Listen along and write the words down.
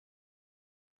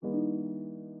Hello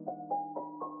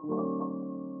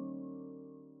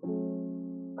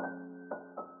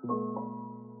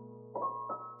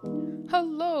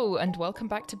and welcome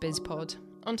back to BizPod.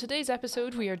 On today's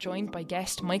episode we are joined by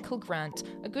guest Michael Grant,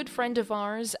 a good friend of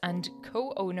ours and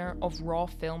co-owner of Raw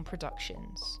Film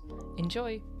Productions.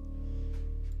 Enjoy!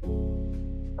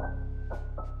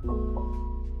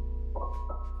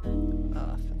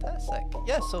 Fantastic.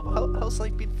 Yeah, so how's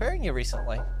life been faring you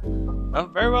recently? Oh,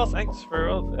 very well, thanks. Very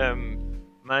well.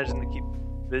 Managing to keep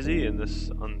busy in this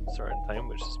uncertain time,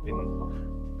 which has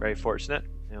been very fortunate.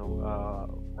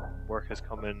 Work has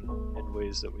come in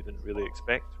ways that we didn't really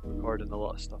expect. Recording a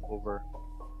lot of stuff over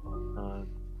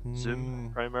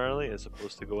Zoom primarily, as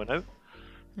opposed to going out.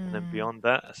 And then beyond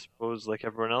that, I suppose, like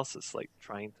everyone else, it's like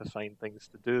trying to find things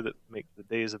to do that make the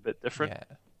days a bit different.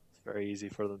 Yeah. It's very easy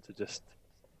for them to just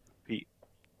repeat,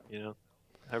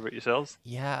 How about yourselves?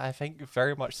 Yeah, I think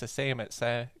very much the same. It's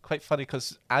quite funny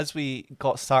because as we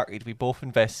got started, we both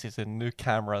invested in new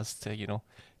cameras to,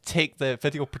 take the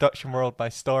video production world by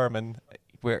storm, and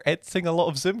we're editing a lot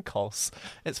of Zoom calls.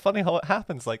 It's funny how it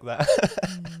happens like that.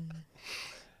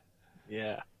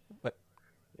 Yeah. But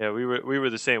yeah, we were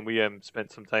the same. We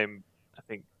spent some time, I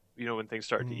think, when things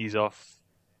started to ease off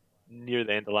near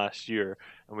the end of last year,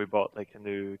 and we bought like a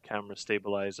new camera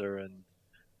stabilizer and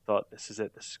thought, this is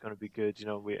it, this is going to be good,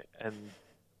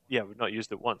 we've not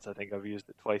used it once. I think I've used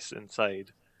it twice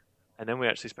inside, and then we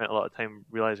actually spent a lot of time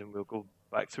realizing we'll go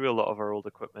back through a lot of our old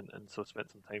equipment, and so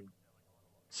spent some time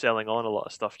selling on a lot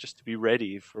of stuff just to be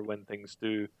ready for when things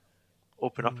do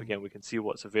open up again. We can see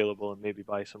what's available and maybe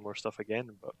buy some more stuff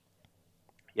again. But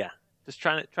yeah, just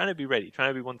trying to be ready, trying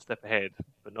to be one step ahead,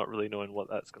 but not really knowing what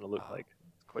that's going to look like.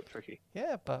 It's quite tricky.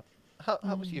 yeah, but how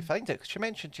would you find it? Because you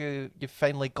mentioned you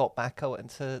finally got back out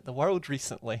into the world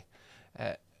recently.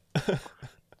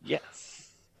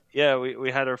 Yes. Yeah,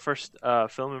 we had our first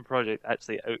filming project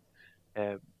actually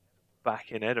out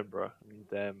back in Edinburgh,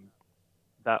 and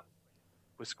that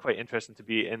was quite interesting to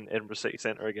be in Edinburgh City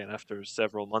Centre again after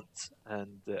several months.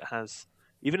 And it has,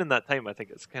 even in that time, I think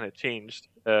it's kind of changed.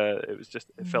 It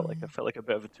felt like a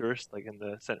bit of a tourist, like in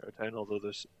the centre of town, although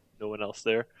there's no one else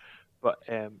there. But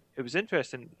it was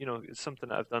interesting. It's something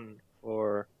that I've done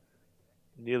for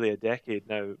nearly a decade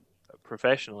now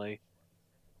professionally,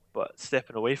 but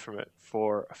stepping away from it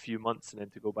for a few months and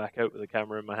then to go back out with a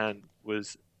camera in my hand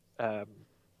was it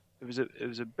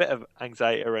was a bit of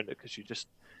anxiety around it, because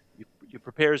you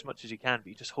prepare as much as you can, but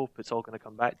you just hope it's all going to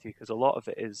come back to you, because a lot of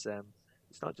it is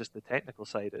it's not just the technical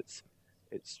side,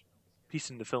 it's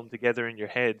piecing the film together in your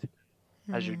head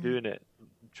as you're doing it,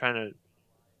 trying to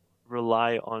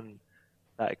rely on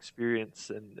that experience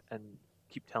and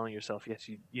keep telling yourself, yes,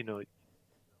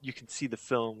 you can see the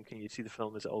film. Can you see the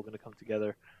film? Is it all going to come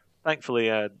together?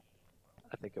 Thankfully, I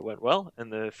think it went well,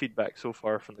 and the feedback so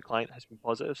far from the client has been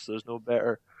positive. So there's no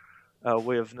better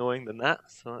way of knowing than that.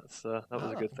 So that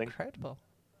was a good thing. Incredible.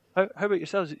 How about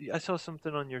yourselves? I saw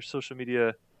something on your social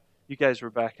media. You guys were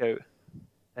back out.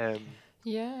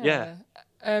 Yeah.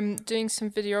 Doing some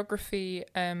videography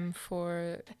for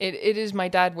it. It is, my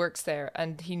dad works there,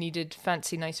 and he needed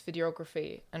fancy, nice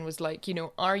videography, and was like,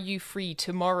 are you free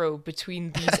tomorrow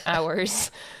between these hours?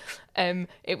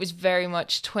 It was very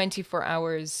much 24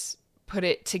 hours. Put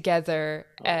it together,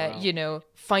 wow.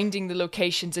 Finding the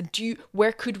locations and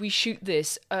where could we shoot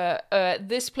this?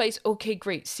 This place, okay,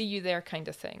 great, see you there, kind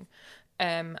of thing.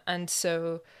 And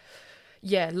so,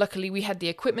 yeah, luckily we had the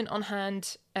equipment on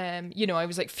hand. I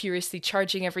was like furiously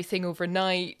charging everything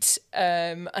overnight.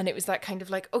 And it was that kind of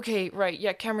like, okay, right,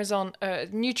 yeah, camera's on,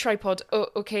 new tripod. Oh,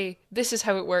 okay, this is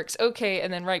how it works. Okay,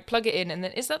 and then right, plug it in, and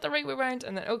then is that the right way around?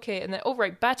 And then okay, and then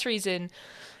right, batteries in.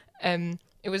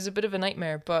 It was a bit of a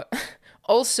nightmare, but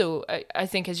also I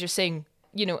think, as you're saying,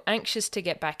 anxious to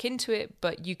get back into it,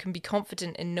 but you can be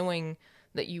confident in knowing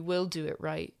that you will do it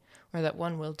right, or that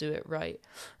one will do it right.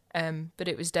 But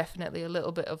it was definitely a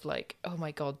little bit of like, oh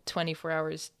my God, 24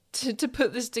 hours to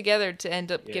put this together, to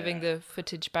end up giving the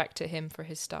footage back to him for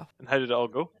his stuff. And how did it all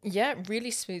go? Yeah, really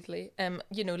smoothly.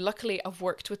 Luckily I've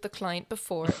worked with the client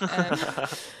before.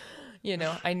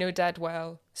 I know Dad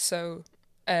well, so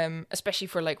especially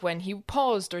for like when he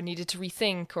paused or needed to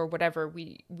rethink or whatever,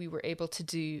 we were able to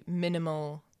do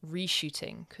minimal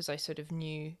reshooting, because I sort of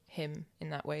knew him in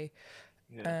that way.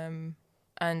 Yeah.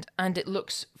 And it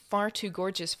looks far too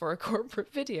gorgeous for a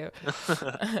corporate video.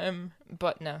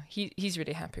 But no, he's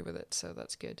really happy with it, so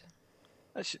that's good.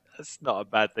 That's not a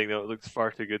bad thing though. It looks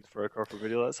far too good for a corporate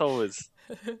video. That's always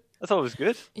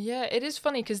good. Yeah, it is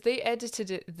funny because they edited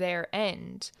it their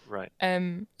end. Right.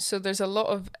 So there's a lot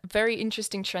of very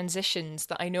interesting transitions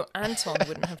that I know Anton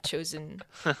wouldn't have chosen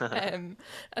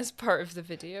as part of the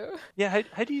video. Yeah.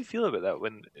 How do you feel about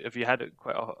that? If you had it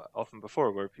quite often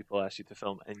before, where people ask you to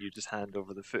film and you just hand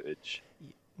over the footage?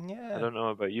 Yeah. I don't know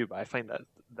about you, but I find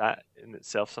that in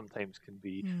itself sometimes can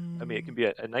be. I mean, it can be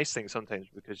a nice thing sometimes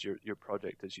because your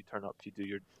project is you turn up, you do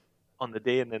your on the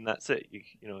day, and then that's it.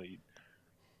 You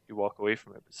walk away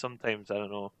from it. But sometimes I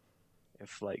don't know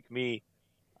if like me,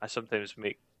 I sometimes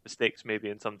make mistakes maybe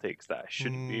in some takes that I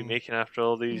shouldn't be making after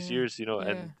all these years.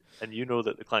 Yeah. And you know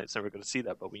that the client's never going to see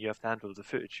that. But when you have to handle the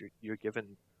footage, you're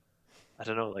given. I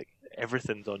don't know, like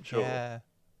everything's on show. Yeah.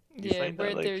 You Yeah, find that,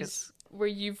 where like, there's where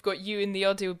you've got you in the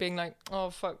audio being like, oh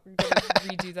fuck, I'm gonna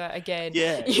redo that again.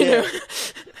 Yeah, you yeah. know?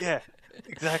 Yeah,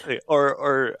 exactly.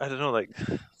 Or I don't know, like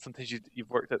sometimes you've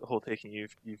worked out the whole take and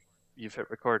you've hit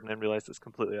record and then realized it's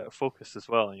completely out of focus as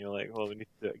well, and you're like, well, we need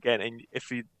to do it again. And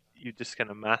if you just kind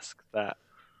of mask that,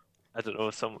 I don't know,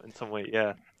 in some way,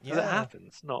 yeah, because it Yeah.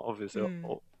 happens. Not obviously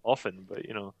Mm. often, but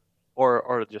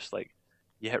or just like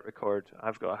you hit record.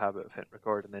 I've got a habit of hitting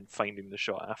record and then finding the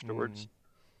shot afterwards.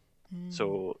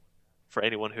 So for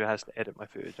anyone who has to edit my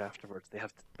footage afterwards, they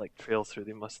have to like trail through.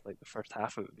 They must like the first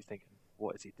half of it be thinking,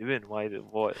 "What is he doing?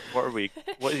 What are we?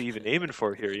 What is he even aiming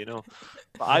for here?"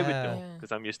 But I would know Yeah.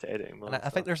 because I'm used to editing. My And own I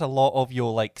think stuff. there's a lot of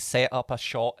you'll like set up a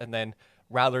shot and then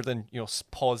rather than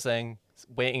pausing,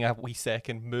 waiting a wee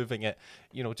second, moving it,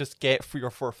 just get 3 or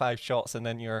 4 or 5 shots and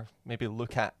then you're maybe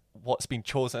look at what's been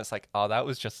chosen. It's like, oh, that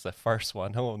was just the first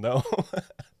one. Oh no.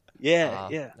 Yeah,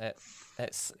 yeah,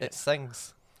 It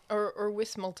sings. Or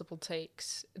with multiple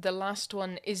takes, the last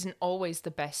one isn't always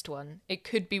the best one. It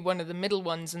could be one of the middle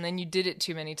ones, and then you did it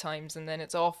too many times, and then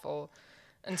it's awful.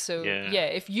 And so, Yeah.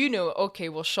 if okay,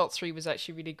 well, shot 3 was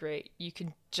actually really great, you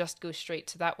can just go straight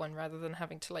to that one rather than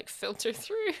having to like filter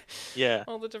through yeah.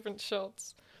 all the different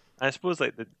shots. I suppose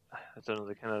like I don't know,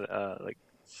 the kind of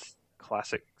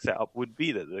classic setup would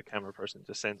be that the camera person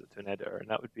just sends it to an editor, and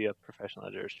that would be a professional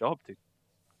editor's job to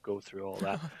go through all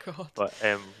that. Oh god. But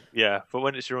but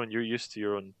when it's your own, you're used to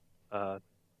your own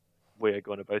way of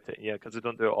going about it. Yeah, because I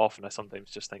don't do it often. I sometimes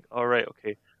just think, all right,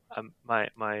 okay, my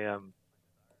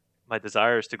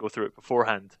desire is to go through it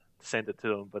beforehand to send it to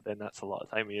them, but then that's a lot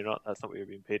of time, and that's not what you're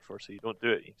being paid for. So you don't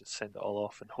do it. You just send it all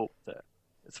off and hope that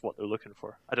it's what they're looking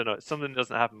for. I don't know. It's something that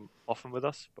doesn't happen often with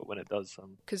us, but when it does,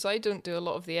 Because I don't do a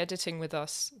lot of the editing with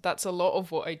us. That's a lot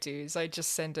of what I do. Is I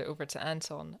just send it over to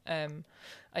Anton.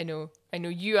 I know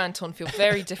you, Anton, feel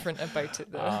very different about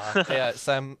it though. Yeah,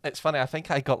 it's funny. I think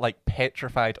I got like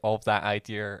petrified of that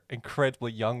idea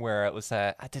incredibly young. Where it was,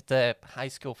 I did the high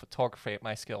school photography at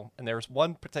my school, and there was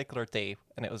one particular day,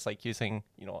 and it was like using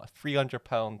a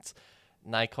 £300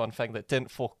 Nikon thing that didn't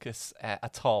focus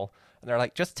at all. And they're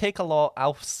like, just take a lot,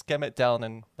 I'll skim it down,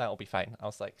 and that'll be fine. I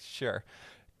was like, sure.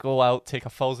 Go out, take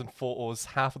 1,000 photos,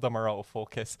 half of them are out of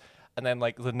focus. And then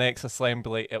like the next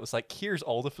assembly, it was like, here's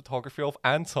all the photography of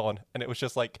Anton, and it was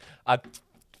just like a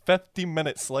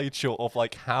 15-minute slideshow of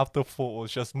like half the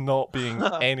photos just not being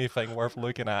anything worth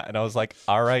looking at. And I was like,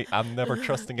 all right, I'm never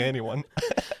trusting anyone.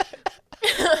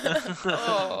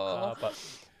 But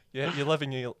yeah, you live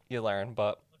and you learn.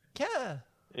 But yeah,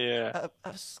 yeah. I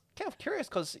was kind of curious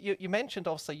because you mentioned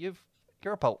obviously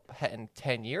you're about hitting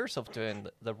 10 years of doing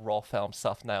the raw film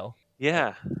stuff now.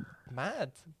 Yeah.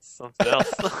 Mad. Something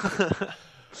else.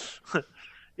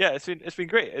 Yeah, it's been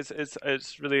great.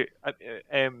 It's really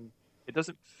it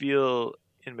doesn't feel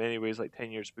in many ways like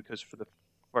 10 years because for the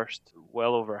first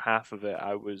well over half of it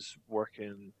I was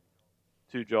working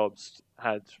 2 jobs,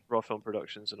 had raw film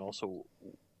productions, and also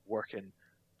working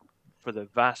for the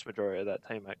vast majority of that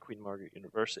time at Queen Margaret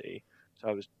University. So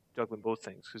I was juggling both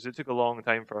things because it took a long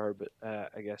time for her, but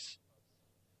I guess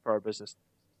for our business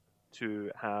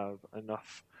to have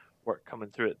enough work coming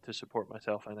through it to support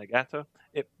myself and Agata.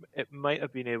 It might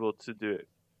have been able to do it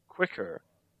quicker,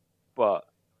 but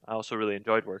I also really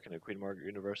enjoyed working at Queen Margaret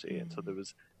University, and so it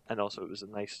was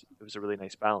a really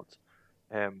nice balance.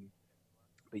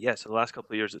 But yeah, so the last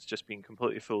couple of years it's just been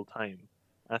completely full time.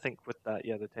 And I think with that,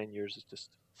 the 10 years has just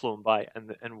flown by,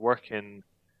 and working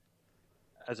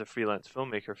as a freelance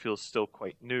filmmaker feels still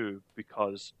quite new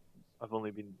because I've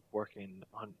only been working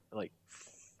on like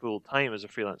full time as a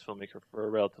freelance filmmaker for a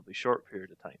relatively short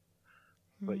period of time.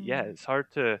 But yeah, it's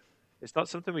hard to. It's not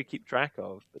something we keep track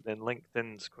of, but then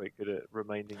LinkedIn's quite good at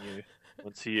reminding you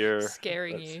once a year.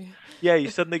 Scaring you. Yeah, you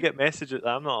suddenly get messages.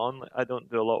 I don't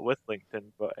do a lot with LinkedIn,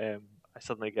 but I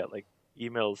suddenly get like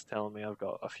emails telling me I've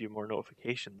got a few more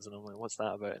notifications, and I'm like, what's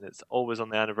that about? And it's always on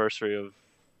the anniversary of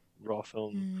Raw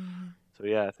Film. So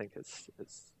yeah, I think it's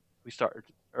we started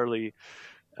early,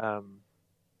 late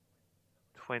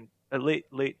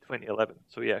 2011.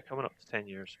 So yeah, coming up to 10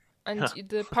 years. And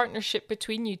the partnership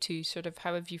between you two, sort of,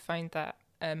 how have you found that?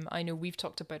 I know we've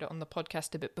talked about it on the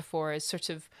podcast a bit before, as sort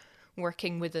of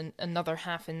working with another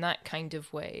half in that kind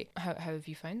of way. How have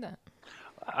you found that?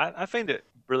 I find it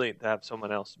brilliant to have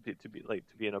someone else to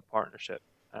be in a partnership.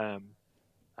 And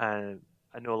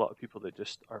I know a lot of people that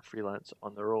just are freelance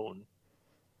on their own,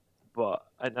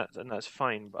 and that's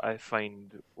fine. But I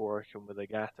find working with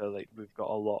Agata, like, we've got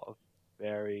a lot of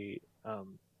very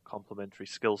complementary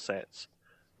skill sets,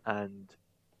 and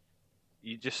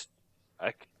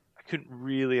I couldn't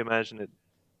really imagine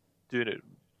doing it,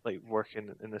 like,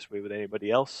 working in this way with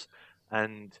anybody else,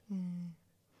 and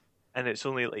it's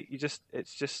only like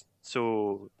it's just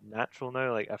so natural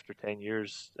now, like, after 10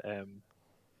 years, and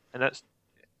that's,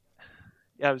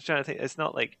 yeah, I was trying to think, it's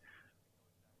not like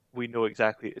we know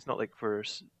exactly, it's not like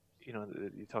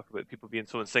you talk about people being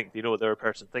so in sync, you know what the other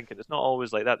person thinking. It's not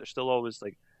always like that. There's still always,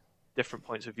 like, different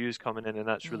points of views coming in, and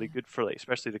that's really good for, like,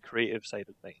 especially the creative side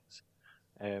of things.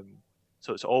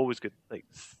 So it's always good, like,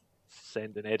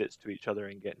 sending edits to each other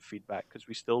and getting feedback, because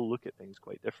we still look at things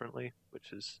quite differently,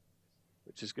 which is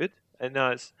good. And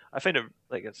no, I find it,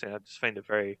 like I say, I just find it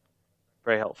very,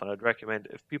 very helpful. And I'd recommend,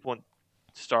 if people want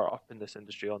to start up in this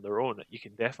industry on their own, you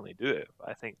can definitely do it. But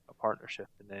I think a partnership,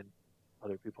 and then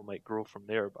other people might grow from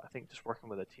there. But I think just working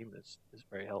with a team is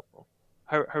very helpful.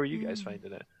 How are you guys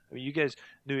finding it? I mean, you guys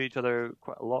knew each other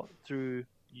quite a lot through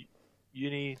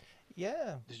uni.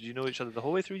 Yeah. Did you know each other the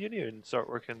whole way through uni and start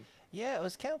working? Yeah, it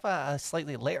was kind of a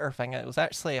slightly later thing. It was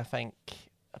actually, I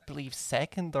believe,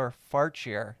 second or third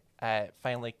year,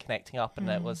 finally connecting up, and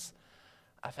it was,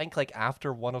 I think, like,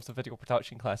 after one of the video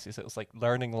production classes, it was like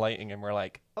learning lighting, and we're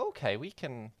like, okay, we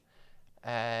can,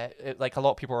 like, a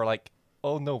lot of people were like,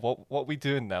 oh no, what are we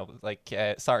doing now? Like,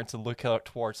 starting to look out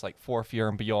towards, like, fourth year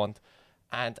and beyond.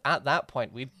 And at that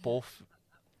point, we'd both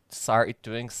started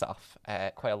doing stuff,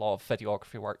 quite a lot of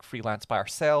videography work, freelance by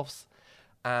ourselves.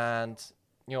 And,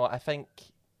 you know, I think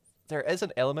there is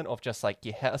an element of just, like,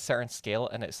 you hit a certain scale,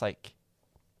 and it's like,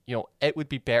 you know, it would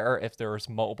be better if there was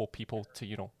multiple people to,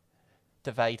 you know,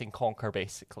 divide and conquer,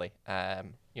 basically.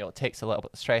 You know, it takes a little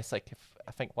bit of stress. Like,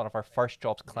 I think one of our first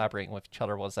jobs collaborating with each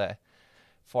other was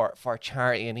for a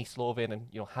charity in East Lothian, and,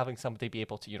 you know, having somebody be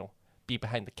able to, you know, be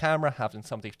behind the camera, having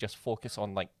somebody just focus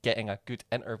on, like, getting a good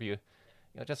interview,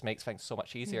 you know, just makes things so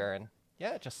much easier. And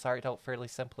yeah, it just started out fairly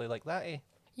simply like that.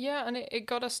 Yeah, and it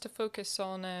got us to focus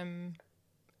on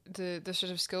the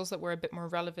sort of skills that were a bit more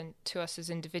relevant to us as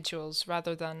individuals,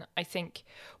 rather than, I think,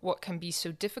 what can be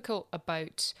so difficult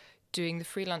about doing the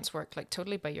freelance work, like,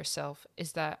 totally by yourself,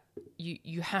 is that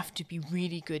you have to be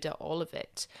really good at all of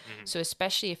it. So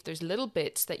especially if there's little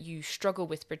bits that you struggle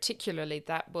with particularly,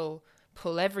 that will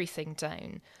pull everything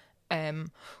down.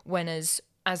 When as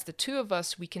the two of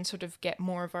us, we can sort of get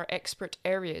more of our expert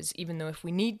areas, even though if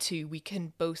we need to, we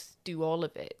can both do all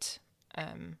of it.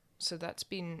 So that's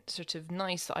been sort of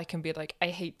nice, that I can be like, I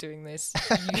hate doing this.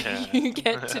 You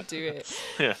get to do it.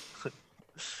 Yeah.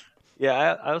 Yeah,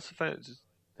 I also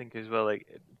think as well, like,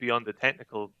 beyond the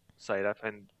technical side, I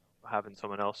find having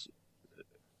someone else,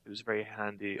 it was very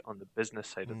handy on the business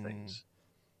side of things,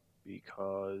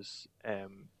 because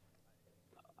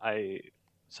I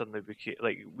suddenly became,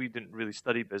 like, we didn't really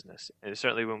study business, and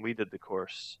certainly when we did the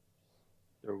course,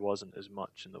 there wasn't as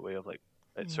much in the way of, like,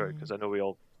 sorry, because I know we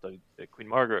all studied at Queen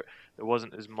Margaret, there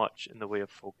wasn't as much in the way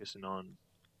of focusing on,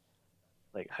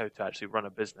 like, how to actually run a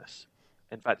business.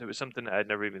 In fact, it was something that I'd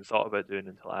never even thought about doing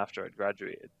until after I'd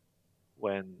graduated,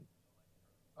 when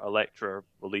our lecturer,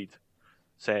 Waleed,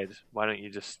 said, "Why don't you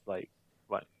just, like,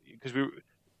 what?" Because we were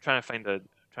trying to find a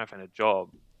job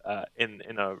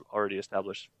in a already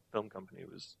established film company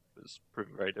was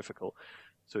proving very difficult.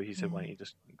 So he said, "Why don't you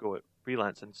just go at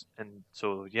freelance?" And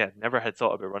so, yeah, never had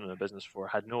thought about running a business before.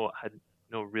 Had no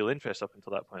real interest up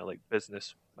until that point, like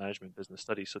business management, business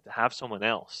studies. So to have someone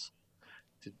else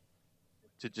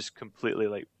to just completely,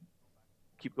 like,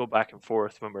 go back and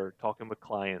forth when we're talking with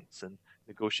clients and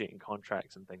negotiating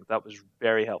contracts and things, that was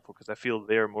very helpful, because I feel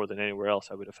there more than anywhere else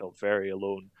I would have felt very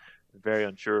alone, very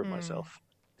unsure of myself.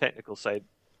 Technical side,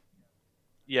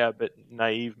 yeah, a bit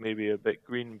naive, maybe a bit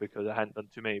green, because I hadn't done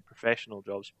too many professional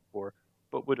jobs before,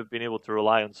 but would have been able to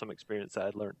rely on some experience that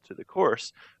I'd learned through the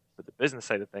course. But the business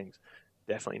side of things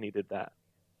definitely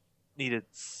needed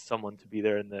someone to be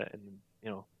there in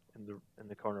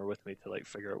the corner with me to, like,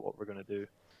 figure out what we're going to do.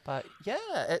 But yeah,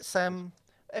 it's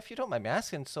if you don't mind me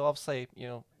asking, so obviously, you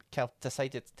know, kind of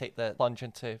decided to take the plunge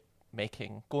into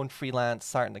making, going freelance,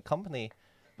 starting the company,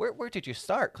 where did you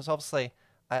start? Because obviously,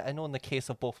 I know in the case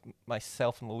of both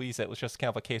myself and Louisa, it was just kind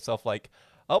of a case of like,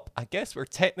 oh, I guess we're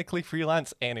technically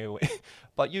freelance anyway.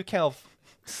 But you kind of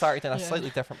started in a Yeah. slightly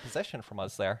different position from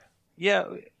us there. Yeah,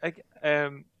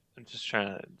 I'm just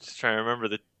trying to remember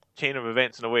the chain of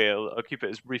events in a way. I'll keep it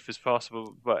as brief as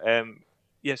possible. But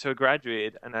yeah, so I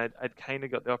graduated, and I'd kind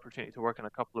of got the opportunity to work on a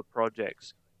couple of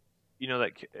projects. You know,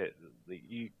 like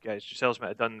you guys yourselves might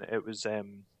have done. It was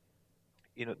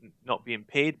you know, not being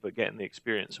paid, but getting the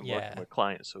experience and working Yeah. with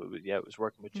clients. So it was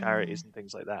working with charities and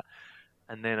things like that.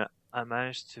 And then I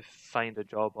managed to find a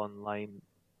job online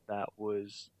that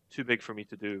was too big for me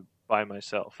to do by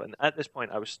myself. And at this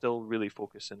point, I was still really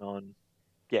focusing on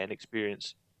getting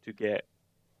experience to get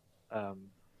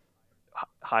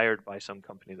hired by some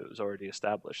company that was already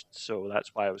established. So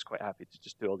that's why I was quite happy to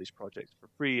just do all these projects for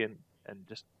free and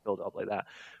just build it up like that.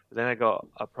 But then I got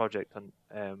a project on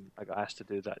I got asked to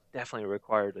do that definitely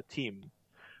required a team.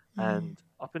 And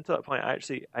up until that point,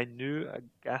 I knew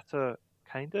Agatha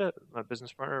kinda, my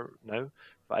business partner now,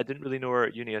 but I didn't really know her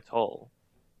at uni at all.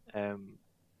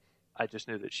 I just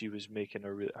knew that she was making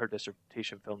her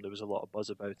dissertation film. There was a lot of buzz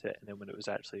about it, and then when it was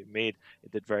actually made,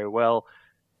 it did very well.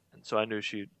 And so I knew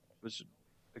she was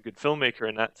a good filmmaker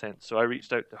in that sense. So I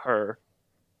reached out to her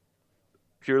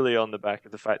purely on the back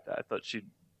of the fact that I thought she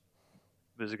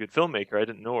was a good filmmaker. I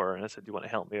didn't know her, and I said, "Do you want to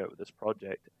help me out with this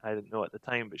project?" I didn't know at the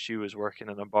time, but she was working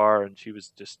in a bar, and she was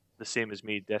just the same as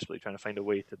me, desperately trying to find a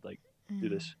way to like do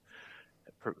this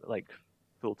like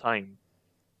full time.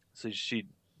 So she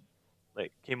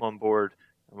like came on board,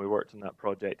 and we worked on that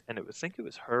project. And I think it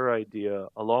was her idea,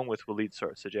 along with Waleed's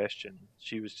sort of suggestion.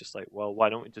 She was just like, "Well, why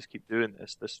don't we just keep doing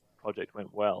this? This project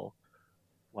went well.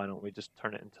 Why don't we just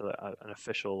turn it into an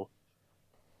official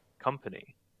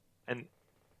company?"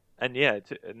 And yeah,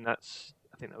 and that's,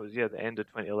 I think that was the end of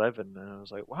 2011, and I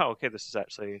was like, wow, okay, this is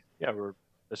actually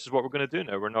this is what we're going to do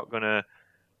now. We're not going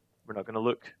to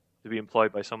look to be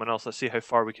employed by someone else. Let's see how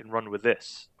far we can run with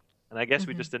this. And I guess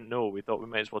we just didn't know. We thought we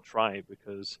might as well try,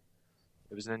 because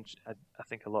it was I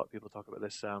think a lot of people talk about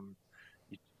this.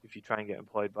 If you try and get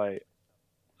employed by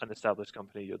an established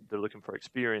company, they're looking for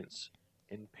experience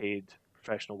in paid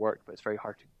professional work, but it's very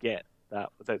hard to get that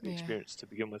without the experience to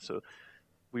begin with. So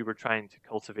we were trying to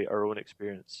cultivate our own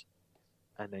experience,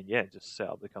 and then just set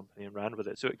up the company and ran with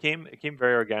it. So it came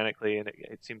very organically, and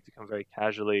it seemed to come very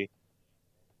casually.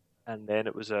 And then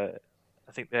it was I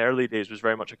think the early days was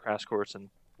very much a crash course in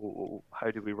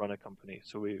how do we run a company.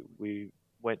 So we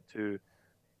went to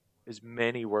as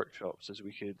many workshops as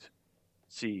we could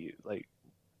see, like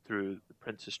through the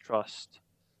Prince's Trust,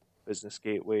 Business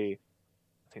Gateway.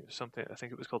 I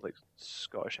think it was called like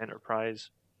Scottish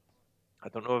Enterprise. I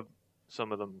don't know if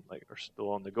some of them like are still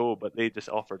on the go, but they just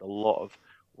offered a lot of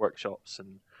workshops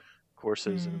and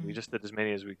courses, and we just did as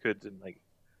many as we could in like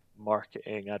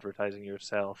marketing, advertising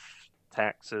yourself,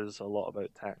 taxes, a lot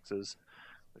about taxes,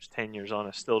 which 10 years on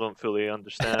I still don't fully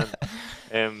understand.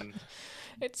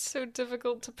 It's so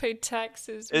difficult to pay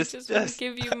taxes. We just want to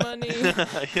give you money.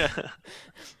 Yeah.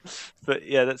 But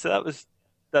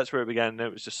that's where it began. Now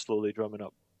it was just slowly drumming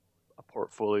up a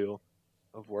portfolio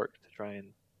of work to try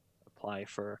and apply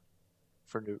for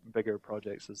new, bigger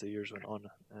projects as the years went on.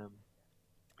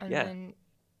 Then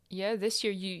this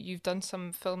year you've done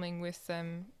some filming with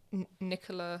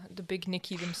Nicola, the Big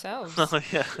Nicky themselves. Oh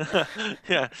yeah,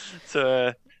 yeah.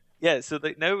 So so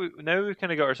like now we've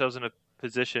kind of got ourselves in a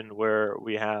position where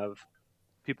we have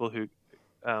people who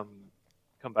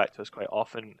come back to us quite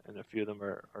often, and a few of them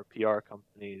are PR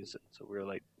companies. So we're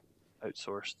like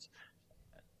outsourced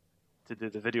to do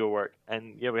the video work,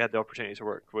 and we had the opportunity to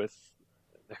work with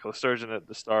Nicola Sturgeon at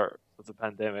the start of the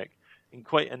pandemic in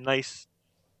quite a nice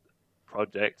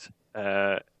project,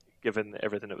 given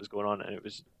everything that was going on, and it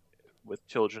was with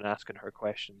children asking her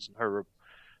questions and her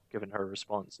giving her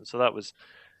response. And so that was,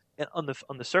 on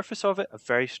the surface of it, a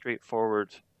very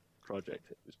straightforward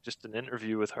project. It was just an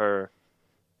interview with her,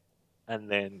 and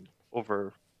then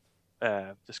over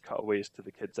just cutaways to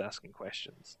the kids asking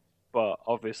questions. But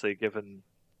obviously, given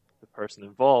the person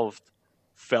involved,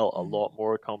 felt a lot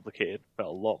more complicated, felt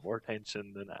a lot more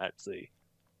tension than it actually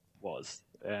was.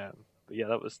 But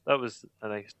that was a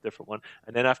nice different one.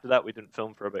 And then after that, we didn't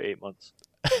film for about 8 months.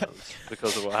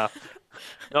 Because of what happened.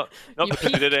 Not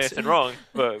because we did anything wrong,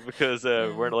 but because we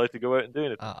weren't allowed to go out and do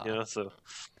anything. So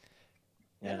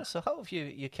So how have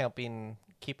you kind of been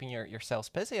keeping yourselves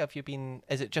busy?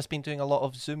 Is it just been doing a lot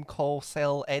of Zoom call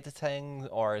cell editing,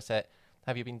 or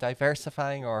have you been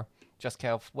diversifying, or just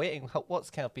kind of waiting? What's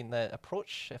kind of been the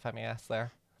approach, if I may ask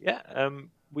there?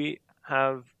 We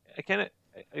have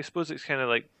I suppose it's kind of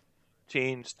like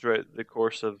changed throughout the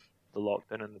course of the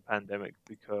lockdown and the pandemic,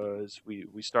 because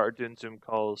we started doing Zoom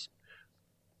calls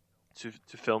to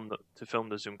film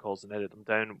the Zoom calls and edit them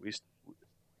down.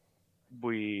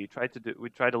 We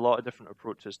tried a lot of different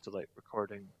approaches to like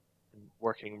recording and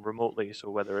working remotely. So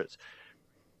whether it's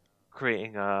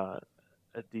creating a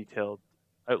detailed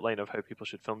outline of how people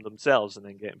should film themselves and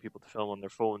then getting people to film on their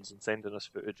phones and sending us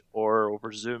footage, or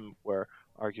over Zoom where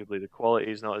arguably the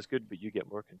quality is not as good but you get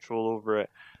more control over it.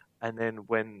 And then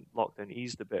when lockdown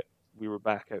eased a bit, we were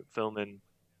back out filming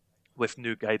with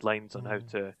new guidelines on how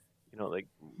to, like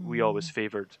we always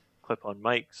favored clip-on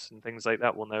mics and things like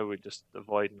that. Well, now we just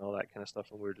avoid and all that kind of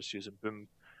stuff, and we're just using boom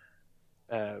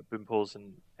poles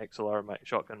and XLR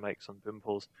shotgun mics on boom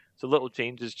poles. So little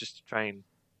changes just to try and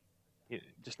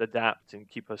just adapt and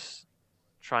keep us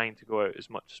trying to go out as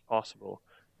much as possible.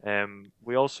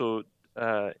 We also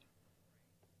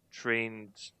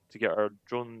trained to get our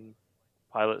drone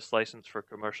pilot's license for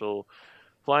commercial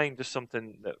flying, just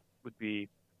something that would be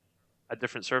a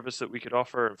different service that we could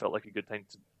offer, and felt like a good time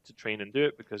to train and do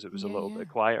it because it was a little bit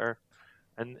quieter.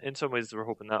 And in some ways we're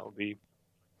hoping that'll be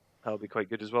quite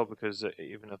good as well, because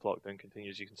even if lockdown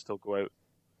continues, you can still go out,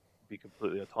 be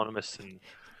completely autonomous and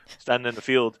stand in the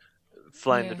field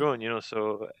flying the drone,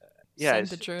 so send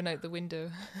the drone out the window.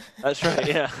 That's right.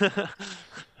 Yeah.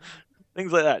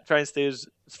 Things like that. Try and stay as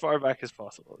far back as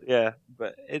possible. Yeah,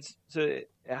 but it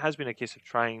has been a case of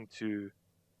trying to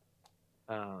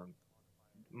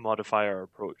modify our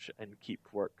approach and keep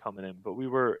work coming in. But we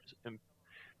were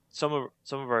some of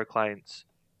our clients,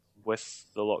 with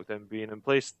the lockdown being in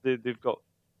place, they've got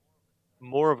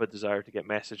more of a desire to get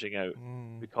messaging out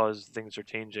because things are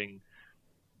changing.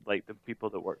 Like the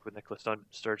people that work with Nicola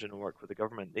Sturgeon and work with the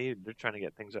government, they're trying to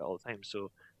get things out all the time.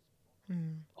 So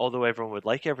although everyone would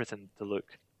like everything to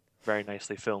look very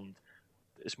nicely filmed,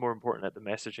 it's more important that the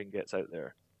messaging gets out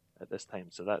there at this time.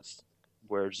 So that's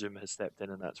where Zoom has stepped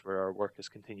in, and that's where our work has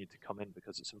continued to come in,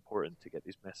 because it's important to get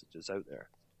these messages out there.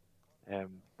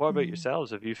 What about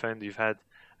yourselves? Have you found you've had,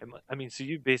 so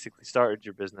you basically started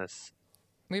your business?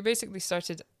 We basically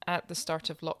started at the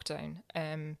start of lockdown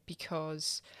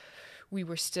because we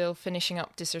were still finishing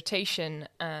up dissertation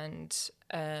and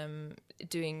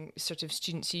doing sort of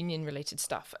students' union related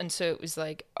stuff. And so it was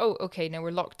like, oh, okay, now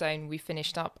we're locked down, we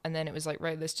finished up. And then it was like,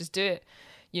 right, let's just do it,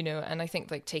 And I think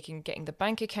like getting the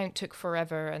bank account took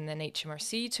forever, and then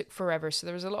HMRC took forever. So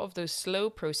there was a lot of those slow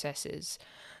processes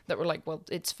that were like, well,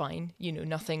 it's fine,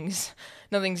 nothing's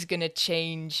going to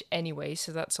change anyway,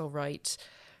 so that's all right.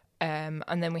 And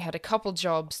then we had a couple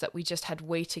jobs that we just had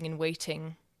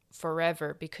waiting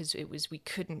forever because we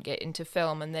couldn't get into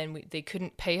film, and then they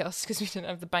couldn't pay us because we didn't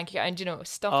have the bank account, and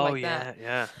stuff like that.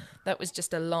 Yeah. That was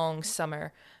just a long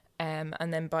summer, and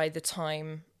then by the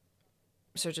time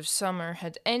sort of summer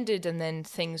had ended and then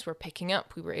things were picking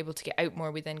up, we were able to get out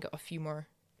more. We then got a few more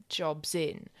jobs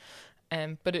in,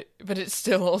 but it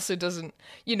still also doesn't.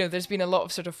 There's been a lot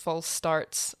of sort of false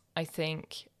starts, I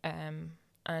think.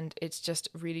 And it's just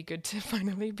really good to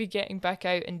finally be getting back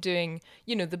out and doing,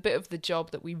 the bit of the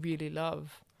job that we really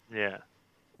love. Yeah.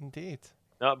 Indeed.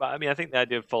 No, but I think the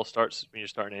idea of false starts, when you're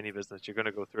starting any business, you're going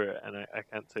to go through it. And I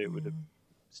can't say it would have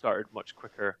started much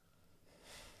quicker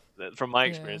from my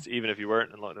experience, even if you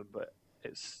weren't in lockdown. But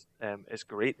it's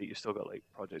great that you still got like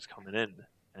projects coming in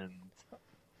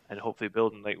and hopefully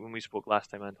building. Like when we spoke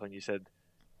last time, Anton, you said,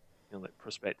 like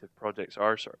prospective projects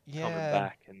are sort of coming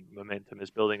back, and momentum is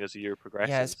building as the year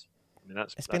progresses.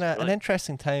 It's been an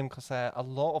interesting time, because a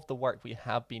lot of the work we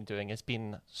have been doing has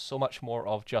been so much more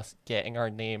of just getting our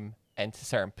name into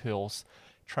certain pools,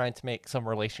 trying to make some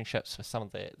relationships with some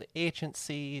of the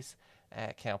agencies,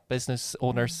 kind of business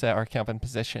owners that are kind of in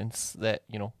positions that,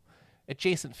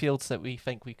 adjacent fields that we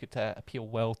think we could appeal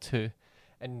well to.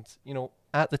 And,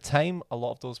 at the time, a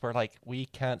lot of those were like, we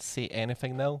can't say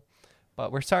anything now.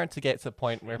 But we're starting to get to the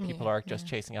point where people are just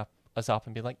chasing us up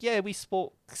and being like, yeah, we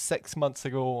spoke 6 months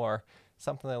ago or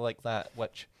something like that,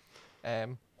 which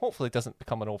hopefully doesn't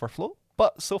become an overflow.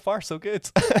 But so far, so good.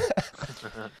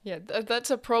 Yeah,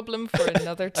 that's a problem for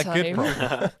another time. A good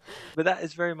problem. But that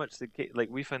is very much the case. Like,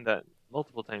 we found that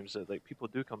multiple times that like people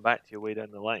do come back to you way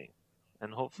down the line.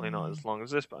 And hopefully not as long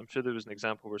as this, but I'm sure there was an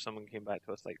example where someone came back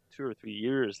to us like 2 or 3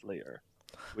 years later.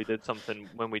 We did something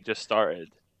when we just started,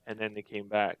 and then they came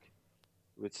back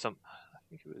with some, I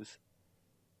think it was,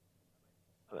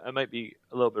 I might be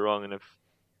a little bit wrong, and if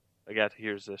Agatha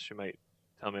hears this, she might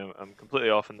tell me I'm completely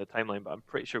off in the timeline, but I'm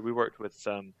pretty sure we worked with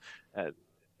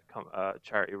a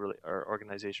charity or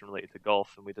organization related to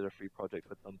golf, and we did a free project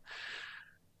with them.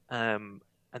 And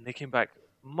they came back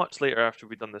much later after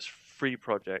we'd done this free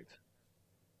project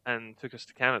and took us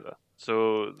to Canada.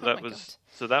 So that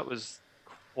was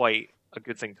quite a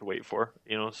good thing to wait for,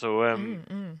 you know. So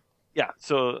yeah.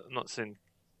 So I'm not saying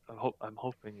I'm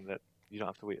hoping that you don't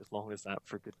have to wait as long as that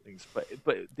for good things, but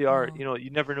they are, Well, you know, you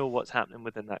never know what's happening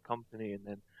within that company, and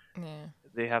then yeah.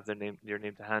 they have your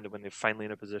name to hand, and when they're finally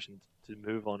in a position to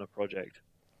move on a project,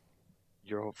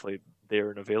 you're hopefully there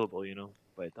and available, you know.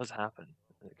 But it does happen.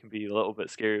 It can be a little bit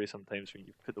scary sometimes when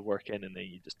you put the work in and then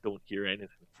you just don't hear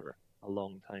anything for a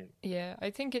long time. Yeah, I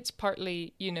think it's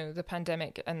partly, you know, the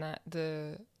pandemic and that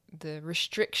the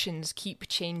restrictions keep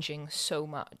changing so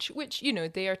much, which, you know,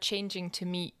 they are changing to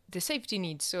meet the safety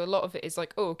needs. So a lot of it is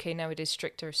like, oh, okay, now it is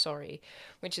stricter, sorry,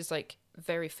 which is like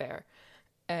very fair.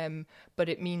 But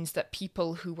it means that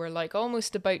people who were like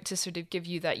almost about to sort of give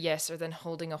you that yes are then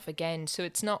holding off again. So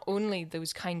it's not only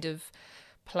those kind of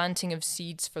planting of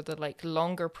seeds for the like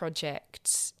longer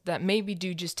projects that maybe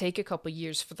do just take a couple of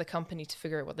years for the company to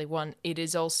figure out what they want. It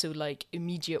is also like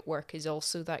immediate work is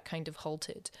also that kind of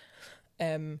halted.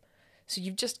 So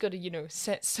you've just got to, you know,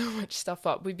 set so much stuff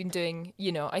up. We've been doing,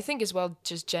 you know, I think as well,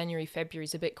 just January, February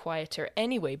is a bit quieter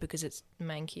anyway because it's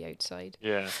manky outside.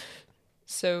 Yeah.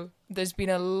 So there's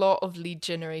been a lot of lead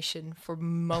generation for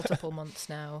multiple months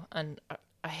now, and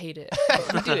I hate it.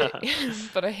 But we do it,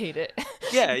 but I hate it.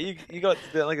 Yeah, you got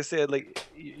like I said, like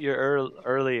you're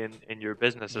early in your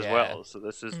business as Yeah. well. So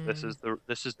this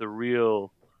is the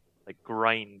real like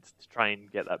grind to try and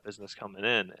get that business coming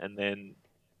in, and then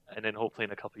hopefully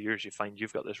in a couple of years you find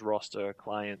you've got this roster of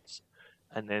clients,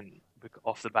 and then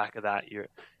off the back of that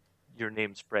your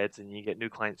name spreads and you get new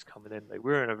clients coming in. Like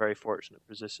we're in a very fortunate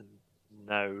position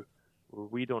now where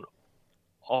we don't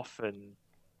often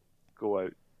go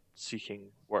out seeking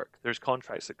work. There's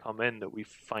contracts that come in that we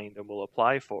find and will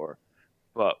apply for,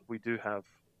 but we do have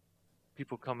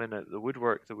people come in at the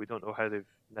woodwork that we don't know how they've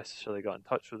necessarily got in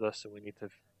touch with us, and we need to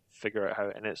figure out how.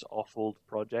 And it's off old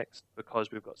projects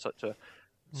because we've got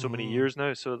so many years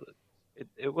now. So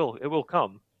it will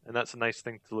come, and that's a nice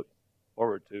thing to look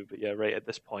forward to. But yeah, right at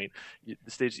this point,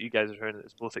 the stage that you guys are in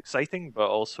is both exciting, but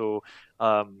also,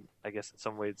 I guess in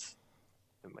some ways,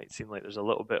 it might seem like there's a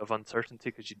little bit of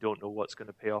uncertainty because you don't know what's going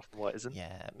to pay off and what isn't.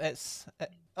 Yeah,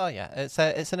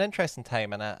 it's an interesting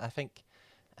time, and I think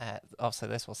obviously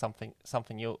this was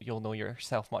something you'll know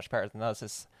yourself much better than us.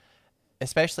 Is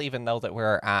especially even now that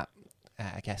we're at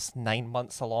I guess 9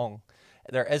 months along,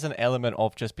 there is an element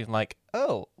of just being like,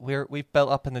 oh, we've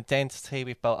built up an identity,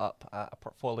 we've built up a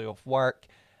portfolio of work.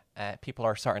 People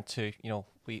are starting to, you know,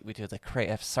 we do the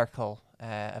Creative Circle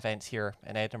events here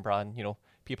in Edinburgh, and you know,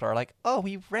 people are like, oh,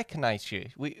 we recognise you.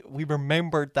 We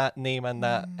remembered that name and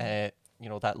that you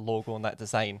know, that logo and that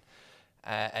design,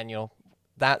 and you know,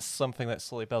 that's something that's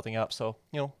slowly building up. So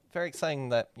you know, very exciting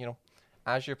that, you know,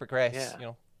 as you progress, you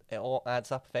know, it all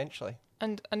adds up eventually.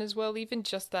 And as well, even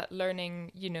just that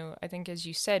learning, you know, I think as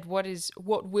you said, what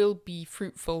will be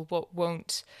fruitful, what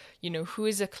won't, you know, who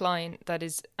is a client that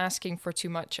is asking for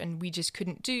too much and we just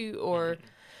couldn't do, or,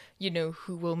 you know,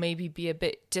 who will maybe be a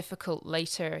bit difficult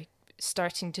later.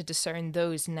 Starting to discern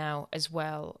those now as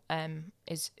well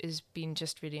is being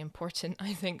just really important,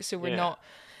 I think. So we're not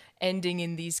ending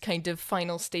in these kind of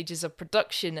final stages of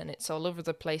production and it's all over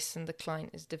the place and the client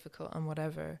is difficult and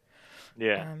whatever.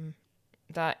 Yeah.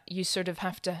 That you sort of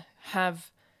have to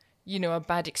have, you know, a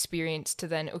bad experience to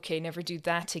then, okay, never do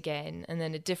that again. And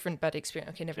then a different bad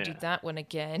experience, okay, never do that one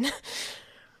again.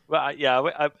 Well,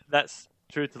 that's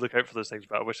true to look out for those things,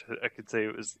 but I wish I could say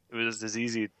it was as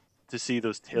easy to see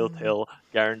those telltale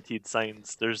guaranteed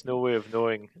signs. There's no way of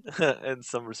knowing in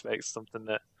some respects something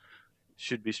that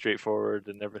should be straightforward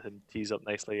and everything tees up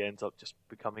nicely ends up just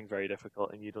becoming very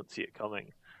difficult and you don't see it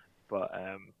coming. But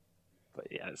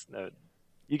yeah, it's no.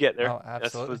 You get there. Oh,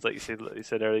 absolutely. I suppose, like you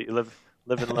said earlier, you live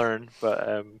and learn.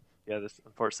 But yeah,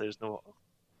 unfortunately, there's no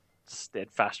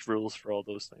steadfast rules for all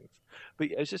those things. But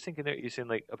I was just thinking, you saying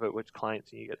like about which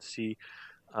clients, and you get to see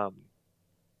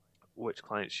which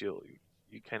clients you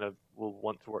kind of will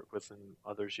want to work with, and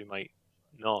others you might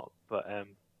not. But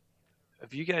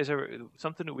have you guys ever,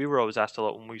 something that we were always asked a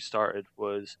lot when we started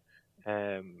was,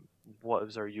 what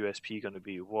is our USP going to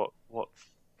be? What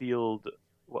field?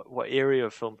 What area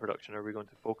of film production are we going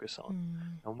to focus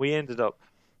on? And we ended up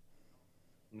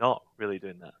not really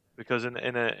doing that because in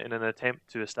an attempt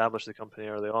to establish the company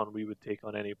early on, we would take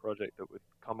on any project that would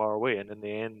come our way, and in the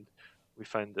end, we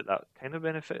found that kind of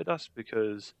benefited us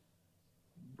because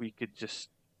we could just,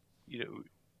 you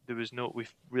know, we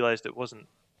realized it wasn't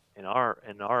in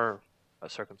our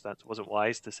circumstance, it wasn't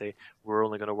wise to say we're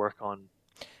only going to work on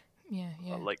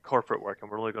like corporate work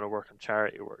and we're only going to work on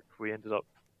charity work. We ended up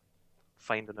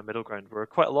finding a middle ground where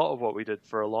quite a lot of what we did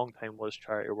for a long time was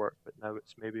charity work, but now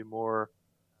it's maybe more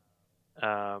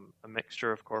a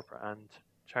mixture of corporate and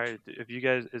try to do? Have you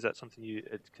guys, is that something you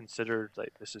had considered?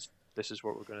 Like this is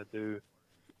what we're going to do,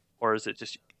 or is it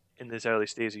just in this early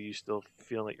stage? Are you still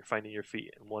feeling like you're finding your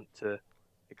feet and want to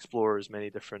explore as many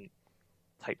different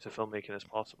types of filmmaking as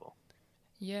possible?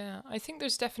 Yeah, I think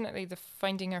there's definitely the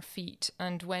finding our feet,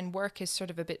 and when work is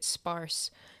sort of a bit sparse,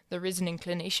 there is an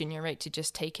inclination, you're right, to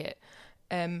just take it.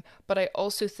 But I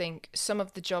also think some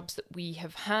of the jobs that we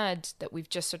have had that we've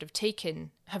just sort of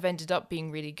taken have ended up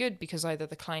being really good because either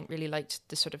the client really liked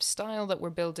the sort of style that we're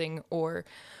building, or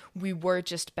we were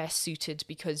just best suited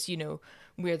because, you know,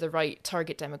 we're the right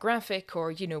target demographic,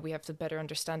 or, you know, we have the better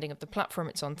understanding of the platform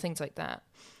it's on, things like that.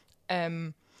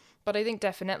 But I think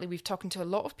definitely we've talked to a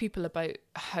lot of people about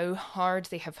how hard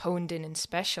they have honed in and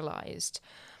specialized.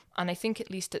 And I think at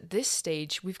least at this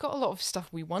stage, we've got a lot of stuff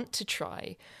we want to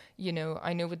try. You know,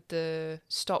 I know with the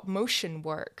stop motion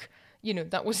work, you know,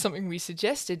 that was something we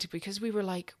suggested because we were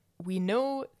like, we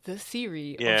know the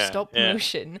theory of stop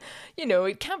motion. You know,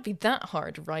 it can't be that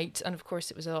hard, right? And of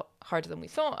course, it was a lot harder than we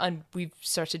thought. And we've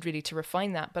started really to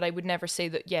refine that. But I would never say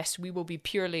that, yes, we will be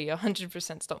purely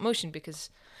 100% stop motion, because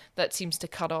that seems to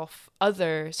cut off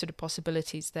other sort of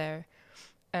possibilities there.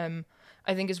 I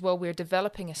think as well, we're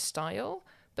developing a style,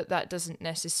 but that doesn't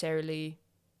necessarily,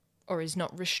 or is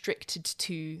not restricted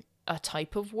to a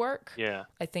type of work. Yeah.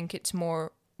 I think it's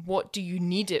more, what do you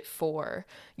need it for,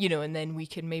 you know, and then we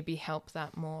can maybe help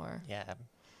that more. Yeah.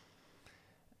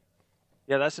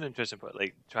 Yeah, that's an interesting point.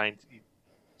 Like I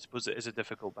suppose it is a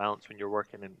difficult balance when you're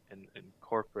working in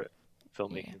corporate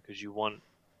filmmaking, because you want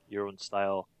your own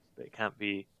style, but it can't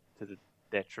be to the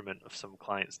detriment of some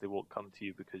clients. They won't come to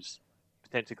you because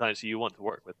potentially clients who you want to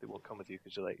work with, they won't come with you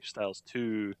because you're like, your style's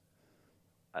too,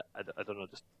 I don't know,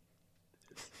 just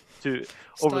too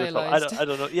over the top. I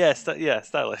don't know. Yeah,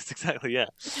 stylized. Exactly. Yeah.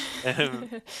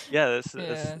 That's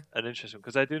an interesting,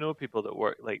 because I do know people that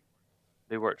work, like,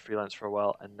 they worked freelance for a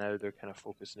while and now they're kind of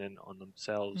focusing in on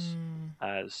themselves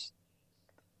as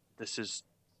this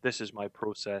is my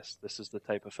process. This is the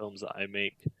type of films that I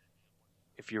make.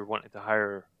 If you're wanting to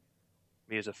hire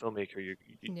me as a filmmaker, you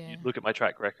look at my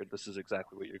track record. This is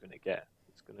exactly what you're going to get.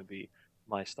 It's going to be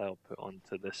my style put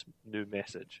onto this new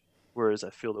message. Whereas I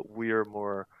feel that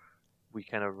we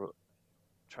kind of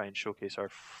try and showcase our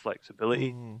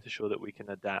flexibility to show that we can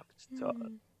adapt to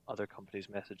other companies'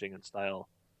 messaging and style,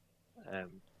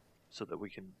 so that we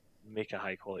can make a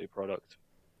high quality product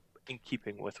in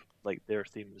keeping with like their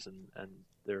themes and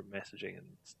their messaging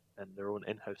and their own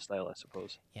in-house style, I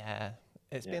suppose. Yeah.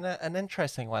 It's been an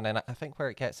interesting one, and I think where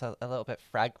it gets a little bit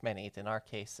fragmented in our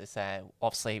case is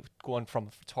obviously going from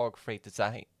photography,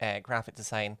 design, graphic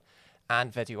design,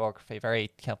 and videography,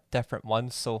 very kind of different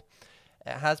ones. So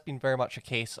it has been very much a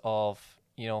case of,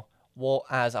 you know, what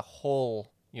as a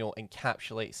whole, you know,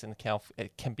 encapsulates and kind of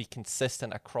it can be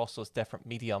consistent across those different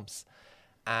mediums.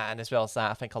 And as well as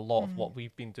that, I think a lot of what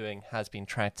we've been doing has been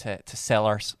trying to sell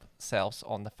ourselves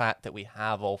on the fact that we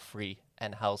have all three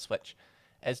in-house, which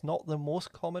is not the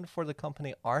most common for the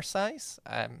company our size.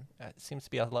 It seems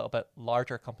to be a little bit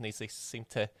larger companies. They seem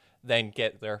to then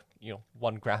get their, you know,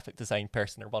 one graphic design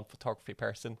person or one photography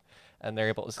person, and they're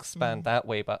able to expand that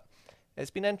way. But it's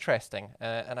been interesting,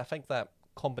 and I think that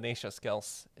combination of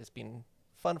skills has been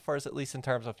fun for us, at least in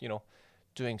terms of, you know,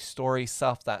 doing story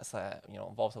stuff that's you know,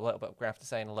 involves a little bit of graphic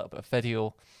design, a little bit of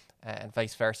video, and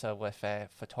vice versa with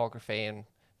photography and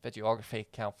videography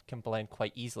can blend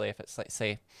quite easily if it's, like,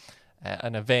 say,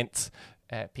 an event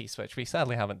piece, which we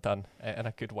sadly haven't done in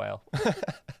a good while.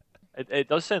 It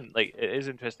does sound like it is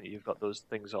interesting that you've got those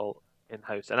things all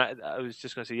in-house. And I was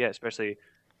just going to say, yeah, especially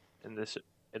in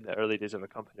the early days of a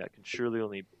company, that can surely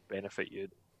only benefit you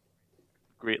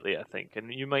greatly, I think.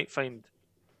 And you might find,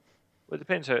 well, it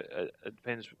depends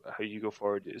how you go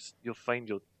forward. You'll find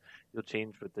you'll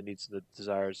change with the needs and the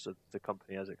desires of the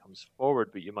company as it comes forward,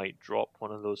 but you might drop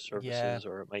one of those services,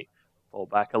 or it might fall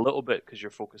back a little bit because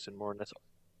you're focusing more on this,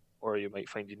 or you might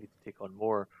find you need to take on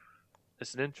more.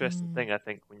 It's an interesting thing, I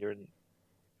think, when you're in,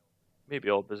 maybe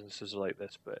all businesses are like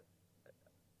this, but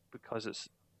because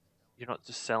you're not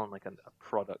just selling like a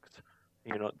product,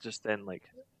 you're not just then like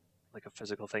a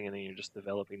physical thing, and then you're just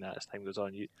developing that as time goes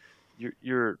on.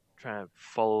 You're trying to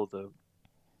follow the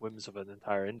whims of an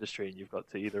entire industry, and you've got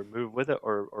to either move with it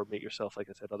or make yourself, like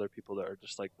I said, other people that are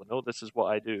just like, well, no, this is what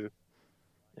I do,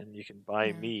 and you can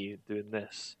buy me doing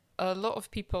this. A lot of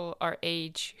people our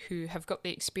age who have got the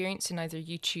experience in either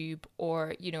YouTube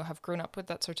or, you know, have grown up with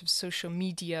that sort of social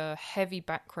media heavy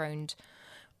background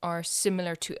are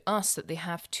similar to us, that they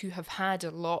have to have had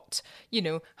a lot, you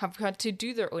know, have had to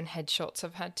do their own headshots,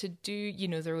 have had to do, you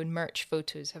know, their own merch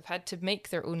photos, have had to make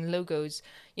their own logos,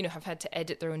 you know, have had to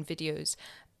edit their own videos.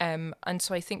 And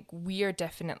so I think we are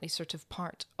definitely sort of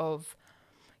part of,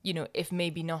 if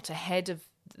maybe not ahead of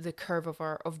the curve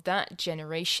of that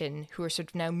generation who are sort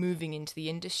of now moving into the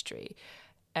industry,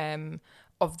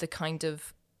 of the kind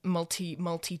of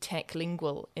multi-tech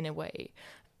lingual in a way.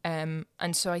 And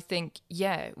so I think,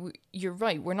 you're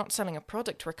right. We're not selling a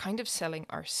product. We're kind of selling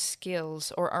our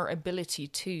skills or our ability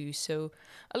to. So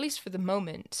at least for the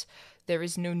moment, there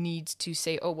is no need to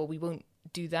say, oh, well, we won't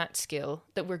do that skill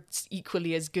that we're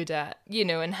equally as good at,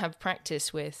 and have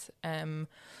practice with. And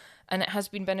it has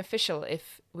been beneficial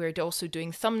if we're also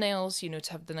doing thumbnails,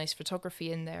 to have the nice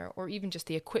photography in there, or even just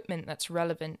the equipment that's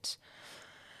relevant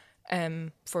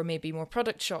for maybe more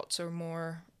product shots or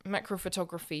more macro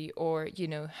photography, or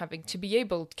having to be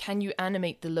able, can you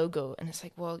animate the logo? And it's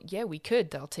like, well, yeah, we could.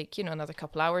 That'll take another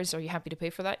couple hours. Are you happy to pay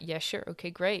for that? Yeah, sure.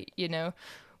 Okay, great.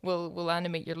 We'll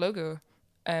animate your logo.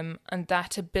 And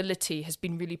that ability has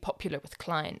been really popular with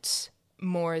clients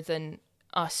more than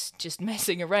us just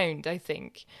messing around, I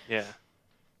think. Yeah.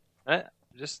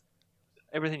 Just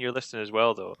everything you're listing as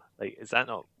well, though. Like, is that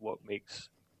not what makes?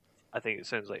 I think it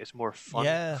sounds like it's more fun.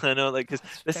 Yeah. I know, like, because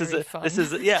this is it.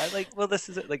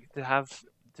 Like,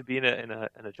 to be in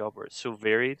a job where it's so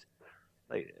varied,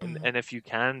 like, and if you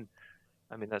can,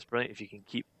 I mean, that's brilliant. If you can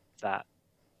keep that,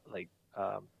 like,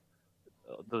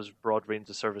 those broad range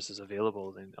of services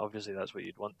available, then obviously that's what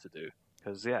you'd want to do.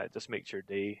 Because it just makes your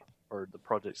day or the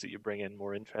projects that you bring in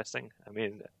more interesting. I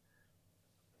mean,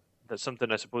 that's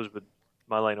something I suppose with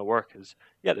my line of work is,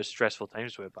 there's stressful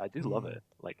times with it, but I do love it.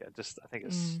 Like, I think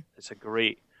it's a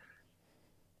great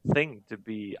thing to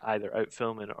be either out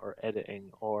filming or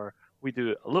editing, or we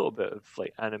do a little bit of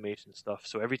like animation stuff.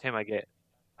 So every time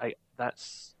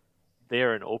that's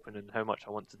there and open, and how much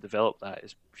I want to develop that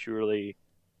is purely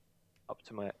up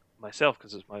to myself,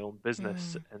 because it's my own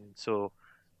business. And so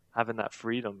having that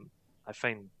freedom, I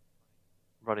find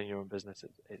running your own business,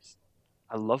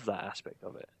 I love that aspect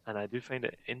of it, and I do find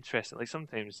it interesting. Like,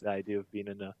 sometimes the idea of being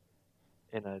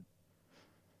in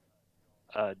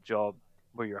a job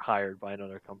where you're hired by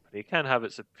another company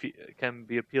can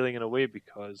be appealing in a way,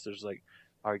 because there's like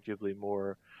arguably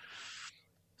more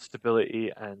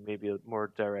stability and maybe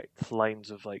more direct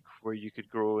lines of like where you could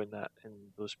grow in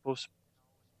those posts.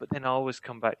 But then I always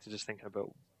come back to just thinking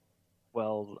about,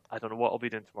 well, I don't know what I'll be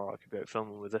doing tomorrow. I could be out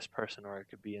filming with this person, or I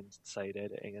could be inside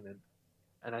editing,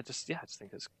 and I just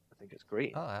think it's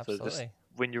great. Oh, absolutely. So just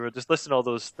when you were just listing all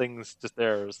those things just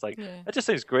there, it was like, it just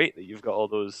sounds great that you've got all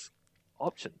those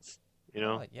options,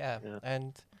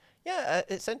 And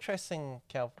it's interesting,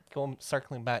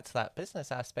 circling back to that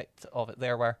business aspect of it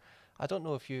there, where I don't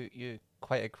know if you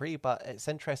quite agree, but it's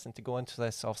interesting to go into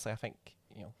this. Obviously, I think,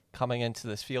 coming into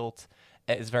this field,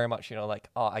 it is very much, like,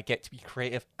 oh, I get to be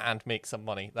creative and make some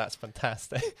money. That's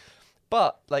fantastic.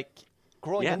 But like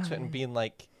growing into it and being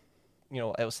like,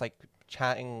 it was like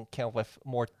chatting with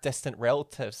more distant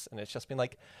relatives, and it's just been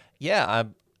like,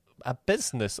 I'm a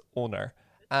business owner.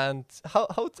 And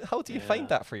how do you find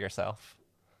that for yourself?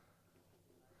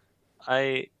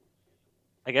 I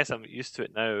guess I'm used to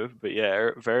it now, but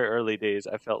very early days,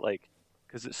 I felt like,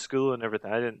 because at school and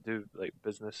everything, I didn't do like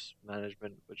business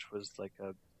management, which was like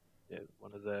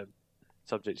one of the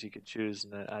subjects you could choose,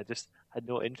 and I just had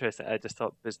no interest in it. I just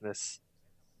thought business,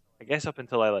 I guess up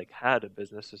until I like had a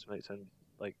business, this might sound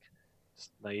like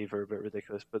just naive or a bit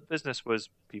ridiculous, but business was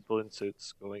people in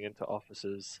suits going into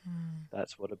offices.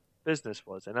 That's what a business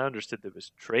was, and I understood there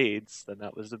was trades, then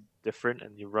that was different,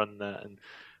 and you run that.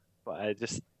 But I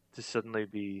just, to suddenly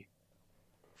be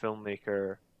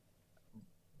filmmaker,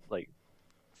 like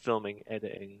filming,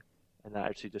 editing, and that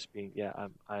actually just being,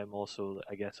 I'm also,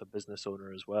 I guess, a business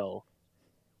owner as well.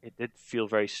 It did feel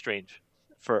very strange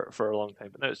for a long time,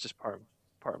 but now it's just part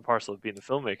and parcel of being a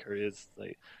filmmaker, is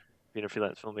like being a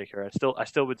freelance filmmaker. I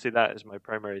still would say that is my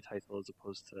primary title, as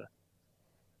opposed to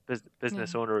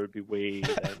business owner would be way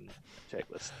down the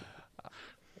checklist.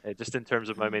 Just in terms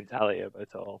of my mentality about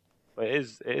it all. But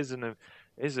it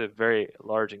is a very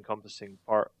large encompassing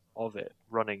part of it,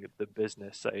 running the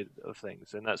business side of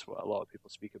things, and that's what a lot of people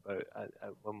speak about.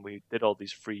 When we did all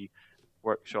these free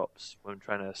workshops when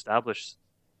trying to establish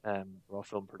raw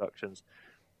film productions,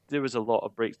 there was a lot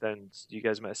of breakdowns. You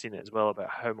guys might have seen it as well, about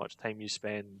how much time you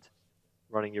spend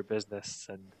running your business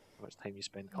and how much time you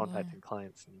spend contacting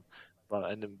clients, and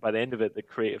by the end of it, the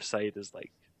creative side is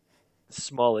like the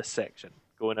smallest section,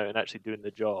 going out and actually doing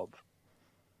the job.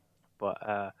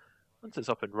 But once it's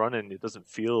up and running, it doesn't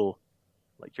feel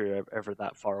like you're ever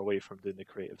that far away from doing the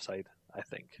creative side. I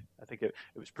think it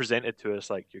was presented to us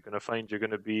like you're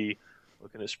going to be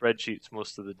looking at spreadsheets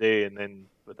most of the day,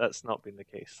 but that's not been the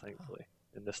case, thankfully,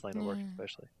 in this line of work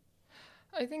especially.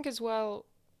 I think as well,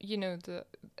 the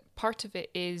part of it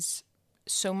is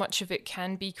so much of it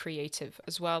can be creative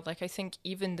as well. Like I think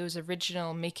even those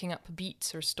original making up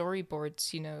beats or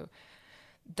storyboards,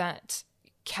 that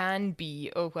can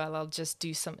be, oh well, I'll just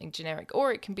do something generic,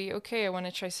 or it can be, okay, I want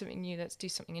to try something new, let's do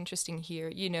something interesting here.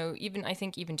 Even I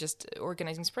think even just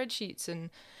organizing spreadsheets and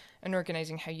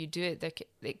organizing how you do it, that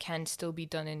it can still be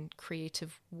done in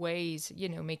creative ways.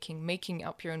 Making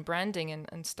up your own branding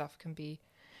and stuff can be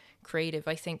creative.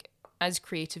 I think as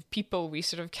creative people, we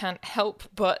sort of can't help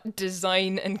but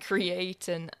design and create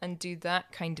and do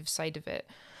that kind of side of it.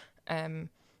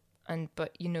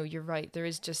 But you're right, there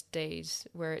is just days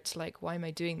where it's like, why am I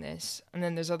doing this? And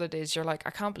then there's other days you're like,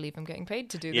 I can't believe I'm getting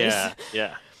paid to do this.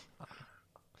 Yeah,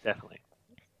 definitely.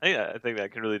 I think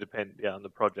that can really depend on the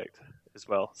project as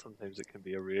well. Sometimes it can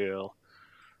be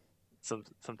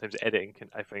sometimes editing can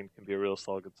be a real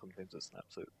slog, and sometimes it's an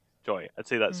absolute joy. I'd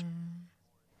say that's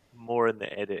more in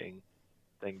the editing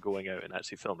than going out and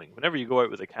actually filming. Whenever you go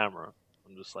out with a camera,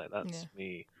 I'm just like, that's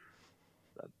me.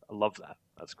 I love that.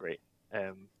 That's great.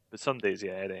 But some days,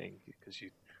 editing, because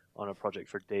you on a project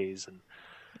for days, and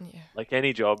like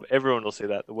any job, everyone will say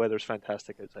that the weather's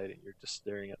fantastic outside, and you're just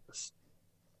staring at this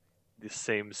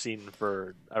same scene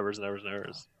for hours and hours and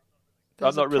hours.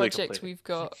 There's a project we've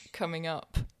got coming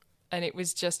up, and it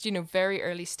was just very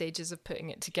early stages of putting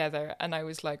it together, and I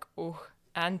was like, oh,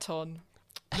 Anton,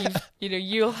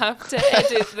 you'll have to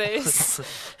edit this.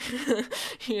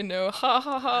 Ha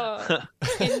ha ha,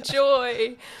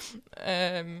 enjoy.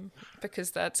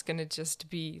 Because that's gonna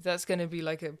be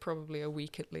like probably a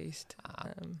week at least.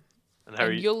 And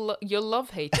you'll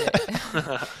love hate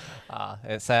it.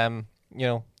 It's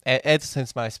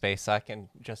editing's my space. I can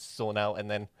just zone out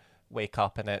and then wake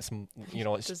up and it's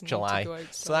it's July,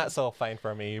 so that's all fine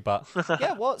for me. But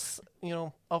what's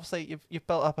obviously you've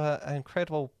built up an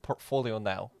incredible portfolio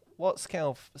now. What's kind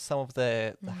of some of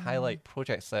the highlight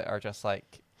projects that are just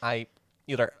like, I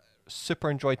either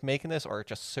super enjoyed making this or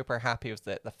just super happy with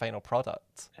the final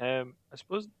product? I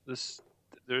suppose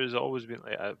there has always been,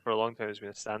 for a long time, it's been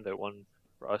a standout one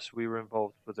for us. We were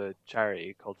involved with a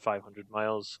charity called 500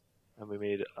 Miles, and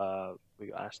we got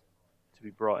asked to be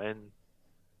brought in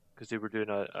because they were doing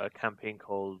a campaign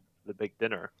called The Big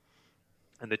Dinner,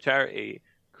 and the charity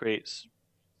creates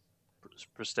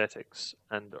prosthetics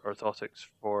and orthotics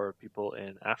for people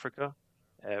in Africa,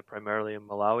 primarily in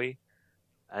Malawi.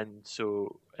 And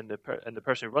so, and the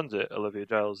person who runs it, Olivia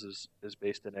Giles, is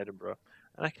based in Edinburgh.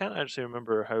 And I can't actually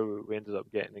remember how we ended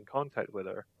up getting in contact with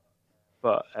her,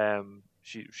 but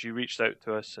she reached out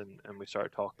to us and we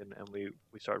started talking, and we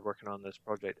started working on this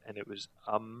project, and it was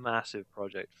a massive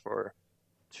project for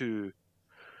two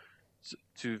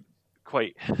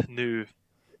quite new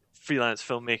freelance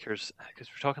filmmakers, because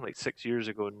we're talking like 6 years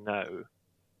ago now,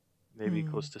 maybe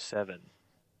close to 7,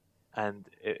 and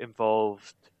it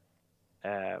involved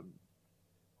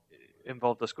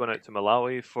us going out to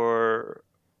Malawi for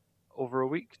over a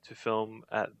week to film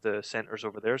at the centres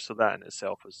over there. So that in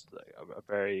itself was like a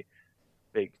very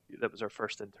big. That was our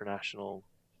first international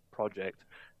project.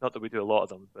 Not that we do a lot of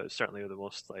them, but certainly the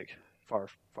most like far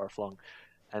flung.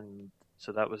 And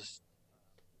so that was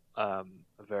a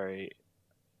very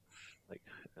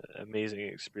amazing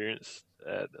experience.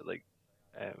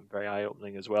 Very eye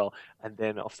opening as well. And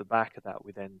then off the back of that,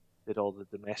 we then did all the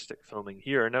domestic filming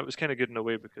here, and that was kind of good in a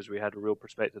way because we had a real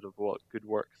perspective of what good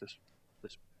work this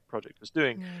project was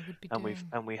doing, we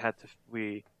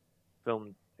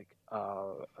filmed like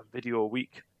a video a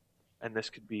week, and this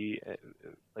could be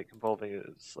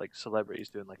involving like celebrities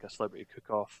doing like a celebrity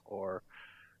cook-off, or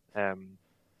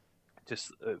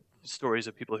just stories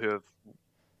of people who have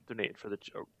donated for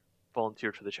or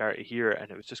volunteered for the charity here, and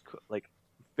it was just like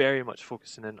very much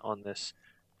focusing in on this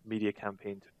media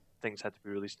campaign. Things had to be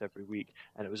released every week,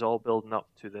 and it was all building up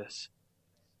to this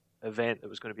event that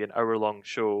was going to be an hour-long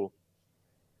show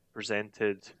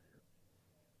presented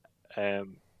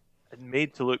and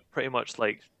made to look pretty much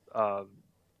like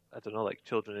like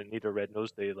Children in Need or Red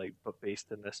Nose Day, but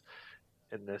based in this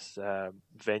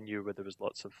venue where there was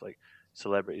lots of like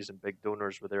celebrities and big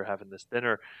donors where they were having this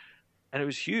dinner, and it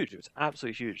was huge. It was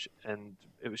absolutely huge, and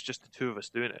it was just the two of us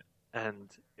doing it.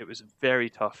 And it was very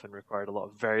tough and required a lot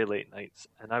of very late nights.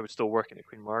 And I was still working at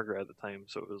Queen Margaret at the time,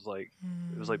 so it was like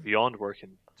beyond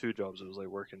working 2 jobs. It was like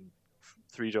working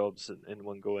 3 jobs in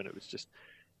one go, and it was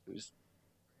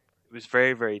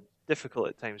very, very difficult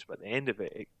at times. But at the end of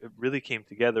it, it really came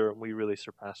together, and we really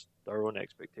surpassed our own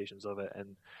expectations of it.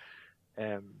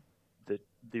 And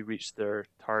they reached their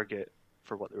target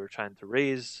for what they were trying to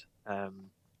raise.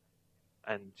 And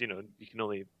you can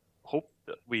only hope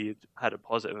that we had a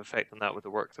positive effect on that with the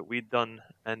work that we'd done,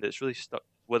 and it's really stuck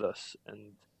with us.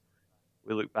 And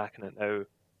we look back on it now,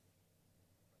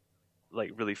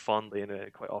 like really fondly, and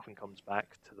it quite often comes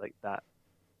back to like that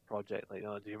project. Like,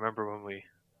 oh, do you remember when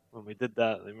we did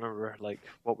that? I remember like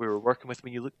what we were working with.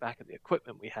 When you look back at the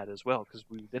equipment we had as well, because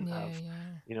we didn't Yeah, have, yeah.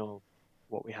 you know,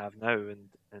 what we have now, and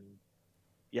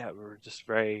yeah, we were just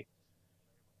very.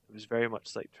 It was very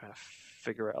much like trying to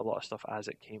figure out a lot of stuff as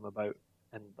it came about,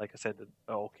 and like I said, it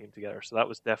all came together. So that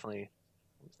was definitely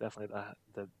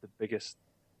the biggest,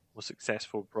 most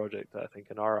successful project I think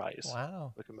in our eyes.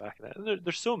 Wow. Looking back at it, and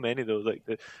there's so many though. Like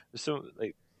there's so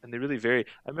like, and they really vary.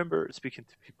 I remember speaking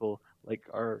to people like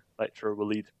our lecturer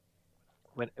Waleed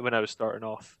when I was starting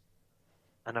off,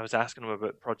 and I was asking him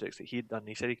about projects that he had done. And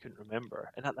he said he couldn't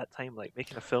remember, and at that time, like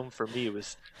making a film for me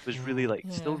was really like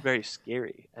still Yeah. very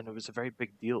scary, and it was a very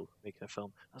big deal making a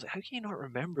film. I was like, how can you not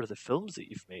remember the films that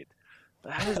you've made?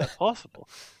 Like, how is that possible?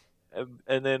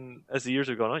 And then as the years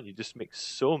have gone on, you just make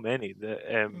so many that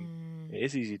it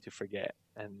is easy to forget.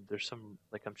 And there's some,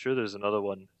 like, I'm sure there's another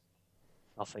one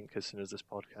I'll think as soon as this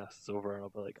podcast is over, and I'll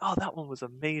be like, oh, that one was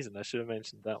amazing. I should have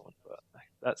mentioned that one. But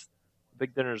that's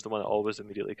Big Dinner is the one that always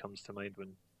immediately comes to mind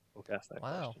when folk ask that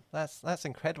Wow, question. that's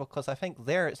incredible, because I think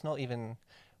there it's not even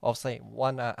obviously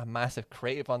one a massive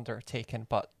creative undertaking,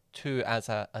 but two, as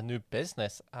a new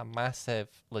business, a massive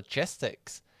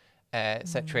logistics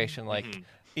situation. Like, Mhm.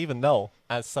 even though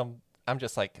as some I'm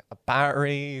just like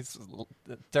batteries,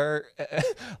 dirt,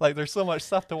 like there's so much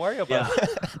stuff to worry about.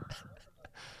 Yeah.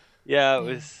 Yeah, Yeah.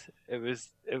 it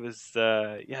was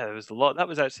yeah, there was a lot. That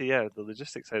was actually, yeah, the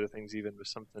logistics side of things even was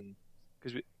something,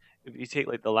 because if you take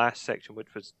like the last section,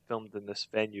 which was filmed in this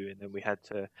venue, and then we had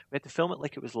to film it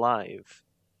like it was live,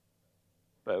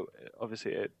 but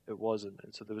obviously it wasn't,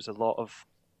 and so there was a lot of.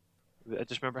 I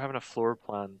just remember having a floor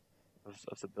plan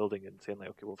of the building and saying like,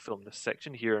 okay, we'll film this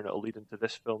section here, and it'll lead into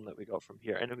this film that we got from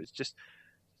here, and it was just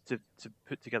to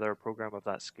put together a program of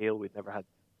that scale we'd never had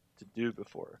to do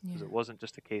before, because Yeah. it wasn't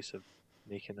just a case of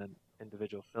making an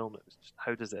individual film. It was just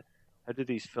how do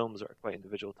these films that are quite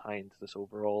individual tie into this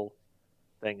overall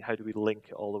thing? How do we link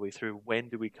it all the way through? When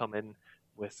do we come in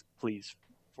with pleas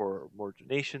for more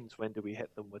donations? When do we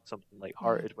hit them with something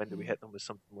lighthearted? When do we hit them with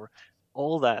something more?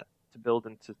 All that to build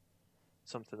into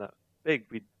something that big.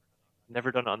 We'd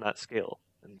never done it on that scale.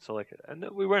 And so and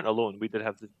we weren't alone. We did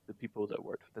have the people that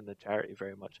worked within the charity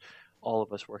very much, all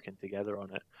of us working together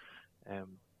on it.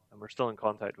 And we're still in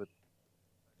contact with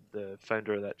the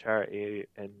founder of that charity,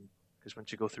 and because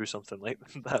once you go through something like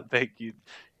that big,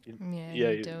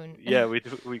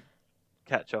 Don't. we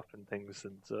catch up and things,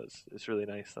 and so it's really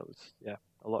nice. That was, yeah,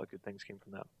 a lot of good things came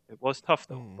from that. It was tough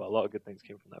though, but a lot of good things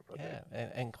came from that project.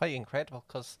 Yeah, and quite incredible,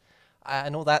 because I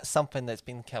know that's something that's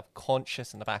been kind of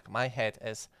conscious in the back of my head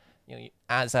is,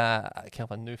 as a kind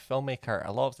of a new filmmaker,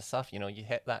 a lot of the stuff, you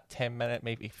hit that 10-minute,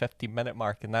 maybe 15-minute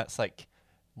mark, and that's like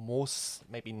most,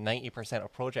 maybe 90%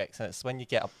 of projects. And it's when you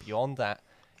get up beyond that,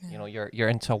 you're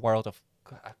into a world of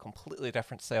a completely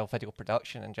different style of video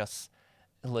production, and just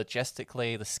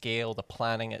logistically, the scale, the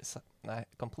planning, it's a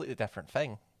completely different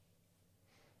thing.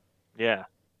 Yeah,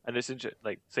 and it's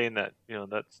like saying that,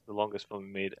 that's the longest film we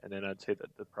made, and then I'd say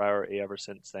that the priority ever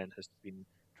since then has been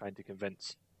trying to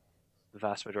convince the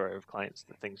vast majority of clients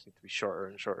that things need to be shorter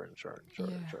and shorter and shorter and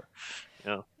shorter and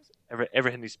shorter.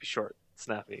 Everything needs to be short,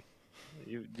 snappy.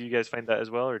 Do you guys find that as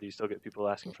well, or do you still get people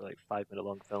asking for like 5-minute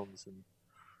long films? And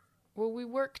Well, we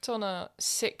worked on a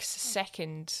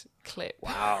 6-second clip.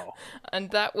 wow.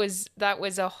 And that was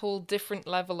a whole different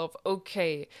level of,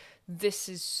 okay, this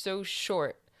is so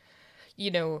short.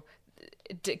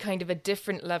 Kind of a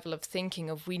different level of thinking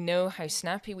of, we know how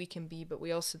snappy we can be, but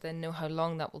we also then know how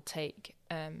long that will take.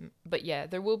 But yeah,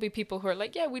 there will be people who are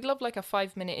like, yeah, we'd love like a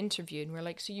 5-minute interview. And we're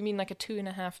like, so you mean like a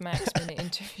 2.5 max minute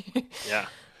interview? Yeah.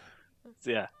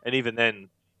 Yeah. And even then,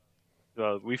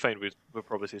 well, we find we'll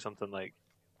probably say something like,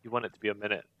 you want it to be a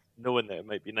minute, knowing that it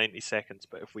might be 90 seconds,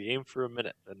 but if we aim for a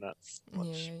minute, then that's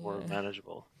much more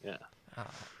manageable. Yeah.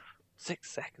 6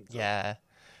 seconds. Yeah.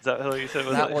 Is that how you said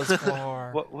it? That was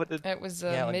for... What did... It was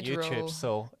on mid-roll. YouTube.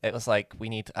 So it was like, we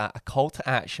need a call to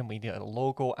action, we need a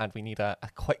logo, and we need a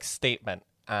quick statement.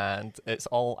 And it's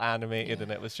all animated,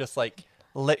 and it was just like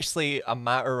literally a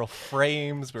matter of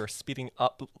frames. We were speeding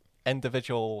up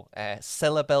individual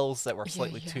syllables that were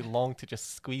slightly too long to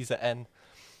just squeeze it in.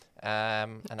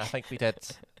 And I think we did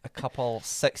a couple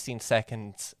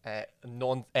 16-second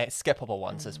skippable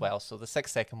ones as well. So the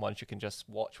 6-second ones you can just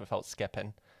watch without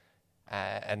skipping.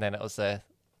 And then it was it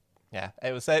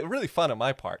was really fun on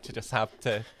my part to just have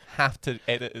to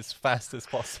edit as fast as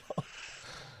possible.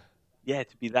 Yeah,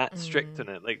 to be that strict in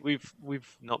it. Like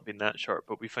we've not been that short,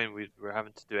 but we find we're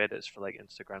having to do edits for like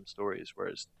Instagram stories,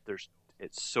 whereas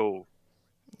it's so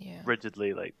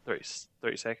rigidly like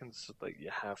 30 seconds. Like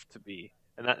you have to be,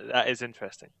 and that is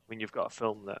interesting when you've got a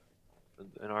film that,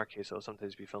 in our case, it'll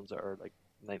sometimes be films that are like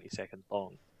 90 seconds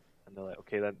long, and they're like,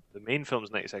 okay, then the main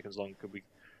film's 90 seconds long. Could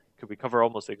we cover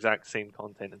almost the exact same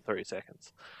content in 30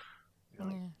 seconds? You're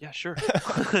like, yeah, sure.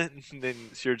 And then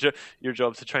it's your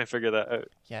job to try and figure that out.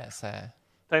 Yes.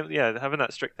 Having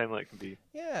that strict timeline can be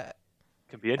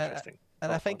interesting.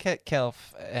 And I think it kind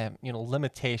of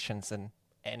limitations in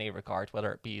any regard,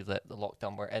 whether it be the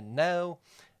lockdown we're in now,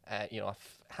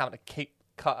 if having to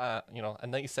cut a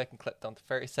 90-second clip down to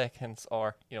 30 seconds,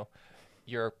 or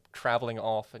you're traveling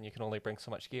off and you can only bring so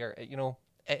much gear. It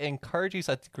encourages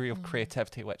a degree of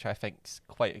creativity, which I think is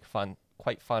quite fun.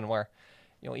 Where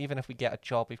even if we get a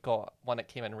job, we've got one that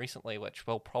came in recently, which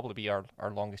will probably be our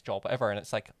longest job ever, and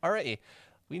it's like, alrighty,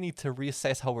 we need to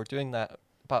reassess how we're doing that.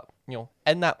 But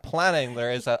in that planning,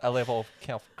 there is a level of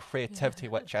kind of creativity,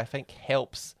 which I think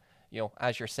helps.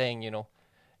 As you're saying,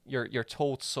 you're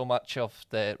told so much of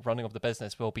the running of the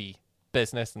business will be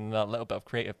business and a little bit of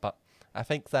creative, but I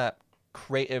think that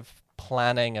creative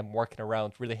planning and working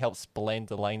around really helps blend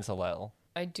the lines a little.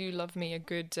 I do love me a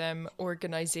good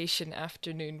organization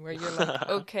afternoon where you're like,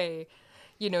 okay,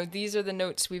 these are the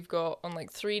notes we've got on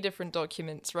like 3 different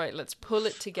documents, right? Let's pull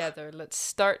it together. Let's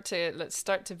start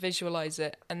to visualize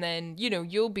it. And then,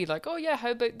 you'll be like, oh yeah,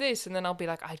 how about this? And then I'll be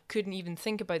like, I couldn't even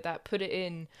think about that. Put it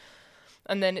in.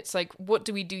 And then it's like, what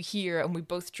do we do here? And we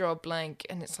both draw a blank.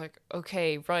 And it's like,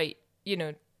 okay, right.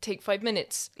 Take 5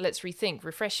 minutes. Let's rethink,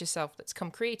 refresh yourself. Let's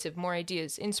come creative, more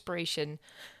ideas, inspiration.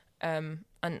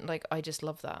 And like, I just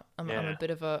love that. I'm a bit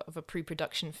of a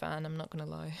pre-production fan. I'm not gonna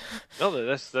lie. No,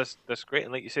 that's great.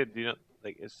 And like you said,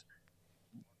 like it's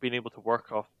being able to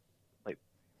work off like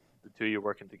the two of you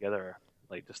working together,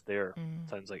 like just there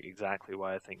sounds like exactly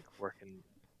why I think working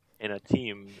in a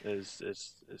team is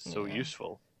so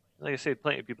useful. Like I said,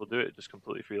 plenty of people do it just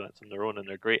completely freelance on their own, and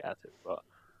they're great at it. But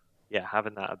yeah,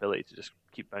 having that ability to just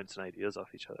keep bouncing ideas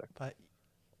off each other.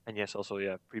 And yes,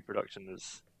 also pre-production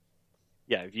is.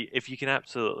 Yeah, if you can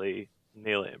absolutely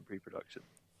nail it in pre-production,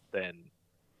 then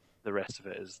the rest of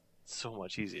it is so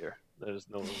much easier. There's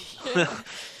no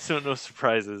no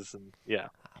surprises, and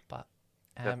But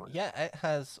it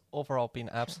has overall been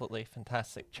absolutely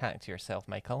fantastic chatting to yourself,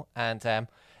 Michael. And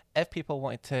if people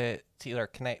wanted to either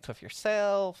connect with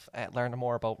yourself, learn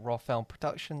more about Raw Film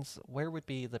Productions, where would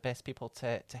be the best people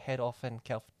to head off and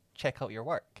kind of check out your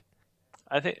work?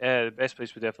 I think the best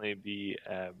place would definitely be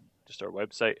just our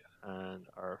website, and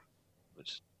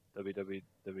which is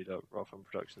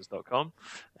www.rawfilmproductions.com,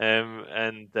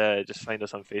 and just find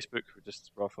us on Facebook. We're just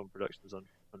Raw Film Productions on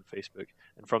Facebook,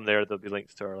 and from there there'll be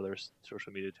links to our other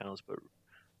social media channels, but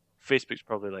Facebook's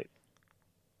probably like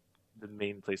the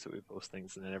main place that we post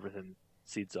things, and then everything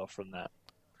seeds off from that.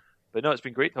 But no, it's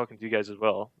been great talking to you guys as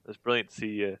well. It's brilliant to see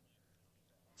you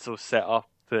so set up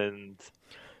and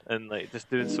like just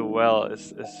doing so well.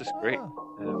 It's just great.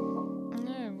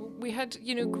 We had,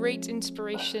 great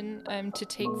inspiration to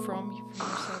take from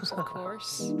yourselves, of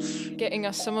course. Getting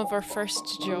us some of our first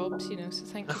jobs, so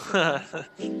thank you for that.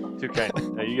 Too kind.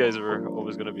 You guys are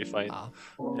always going to be fine.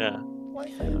 Yeah. Well,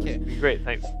 thank you. Great.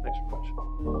 Thanks very much.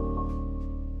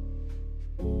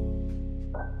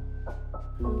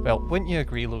 Well, wouldn't you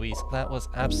agree, Louise? That was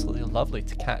absolutely lovely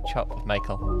to catch up with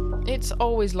Michael. It's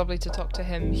always lovely to talk to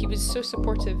him. He was so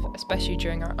supportive, especially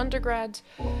during our undergrad,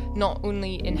 not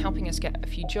only in helping us get a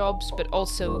few jobs, but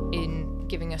also in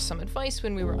giving us some advice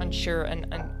when we were unsure,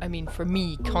 and I mean, for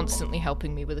me, constantly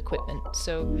helping me with equipment.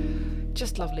 So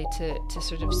just lovely to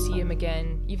sort of see him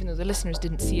again, even though the listeners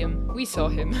didn't see him. We saw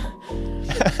him.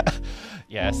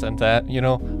 Yes, and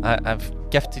I've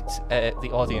gifted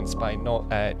the audience by not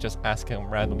just asking him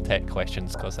random tech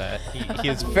questions, because he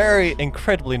is very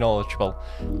incredibly knowledgeable,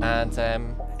 and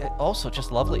also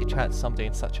just lovely to chat to somebody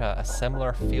in such a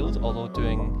similar field, although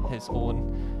doing his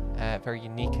own very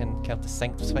unique and kind of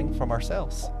distinct thing from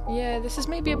ourselves. Yeah, this is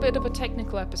maybe a bit of a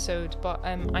technical episode, but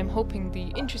I'm hoping the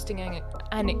interesting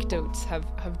anecdotes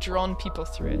have drawn people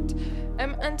through it.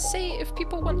 And say if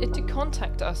people wanted to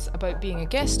contact us about being a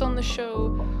guest on the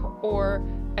show, or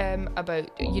about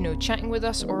chatting with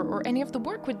us, or any of the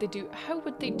work would they do, how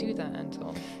would they do that,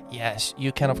 Anton? Yes,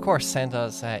 you can of course send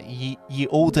us ye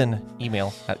olden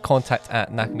email at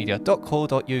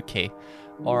contact@nakamedia.co.uk.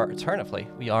 Or alternatively,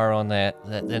 we are on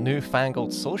the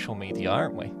newfangled social media,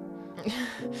 aren't we?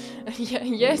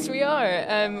 Yes, we are.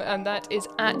 And that is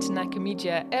at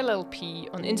Nakamedia LLP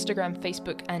on Instagram,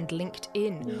 Facebook, and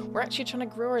LinkedIn. We're actually trying to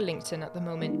grow our LinkedIn at the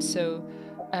moment, so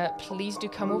please do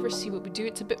come over, see what we do.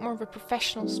 It's a bit more of a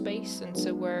professional space, and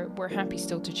so we're happy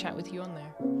still to chat with you on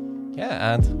there.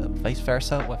 Yeah, and vice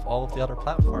versa with all of the other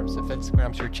platforms. If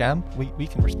Instagram's your jam, we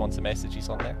can respond to messages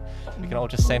on there. We can all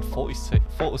just send photos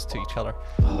to each other,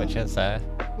 which is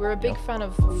We're a big fan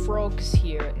of frogs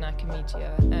here at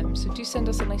Nakamedia, so do send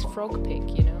us a nice frog pic,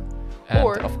 and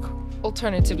or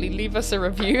alternatively, leave us a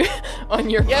review on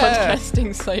your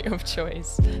podcasting site of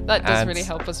choice. That does really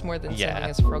help us more than sending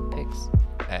us frog pics.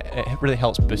 It really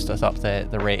helps boost us up the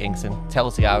ratings and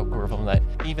tells the algorithm that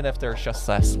even if there's just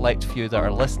a select few that are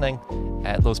listening,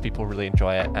 those people really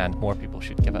enjoy it and more people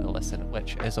should give it a listen,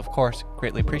 which is of course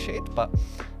greatly appreciated. But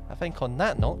I think on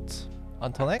that note,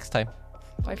 until next time.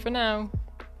 Bye for now.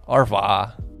 Au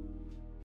revoir.